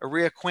week. A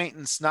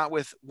reacquaintance not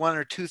with one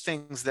or two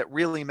things that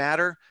really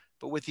matter,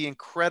 but with the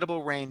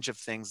incredible range of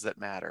things that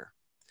matter.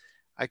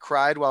 I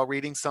cried while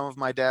reading some of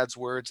my dad's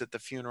words at the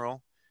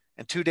funeral,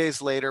 and 2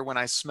 days later, when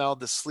I smelled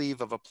the sleeve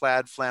of a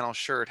plaid flannel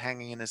shirt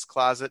hanging in his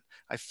closet,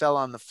 I fell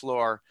on the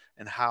floor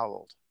and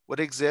howled. What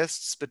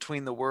exists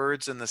between the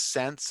words and the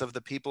sense of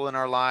the people in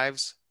our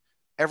lives?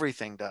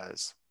 Everything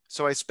does.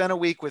 So I spent a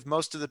week with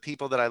most of the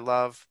people that I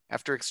love,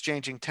 after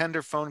exchanging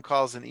tender phone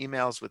calls and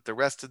emails with the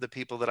rest of the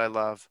people that I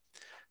love,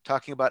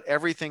 talking about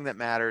everything that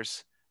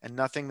matters and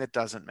nothing that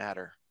doesn't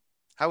matter.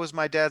 How was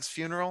my dad's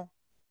funeral?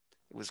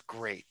 It was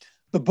great.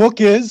 The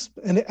book is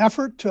an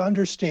effort to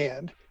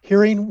understand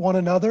hearing one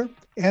another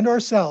and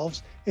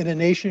ourselves in a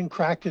nation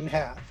cracked in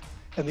half.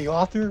 And the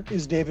author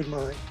is David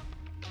Murray.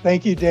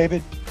 Thank you,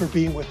 David, for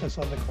being with us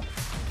on the Crux.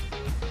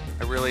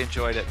 I really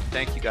enjoyed it.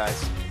 Thank you,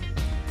 guys.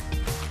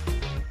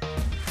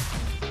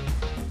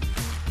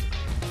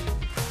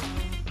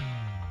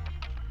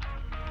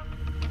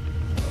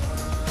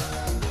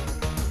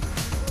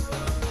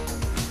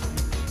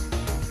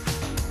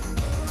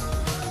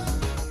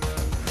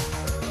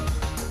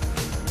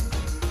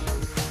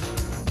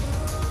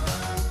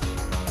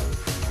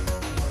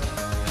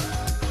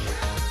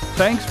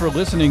 Thanks for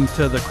listening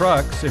to The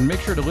Crux, and make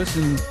sure to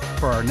listen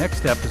for our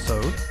next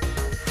episode.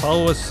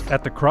 Follow us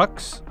at The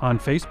Crux on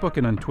Facebook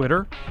and on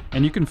Twitter,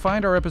 and you can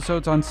find our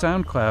episodes on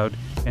SoundCloud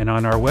and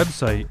on our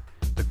website,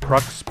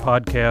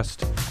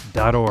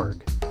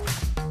 thecruxpodcast.org.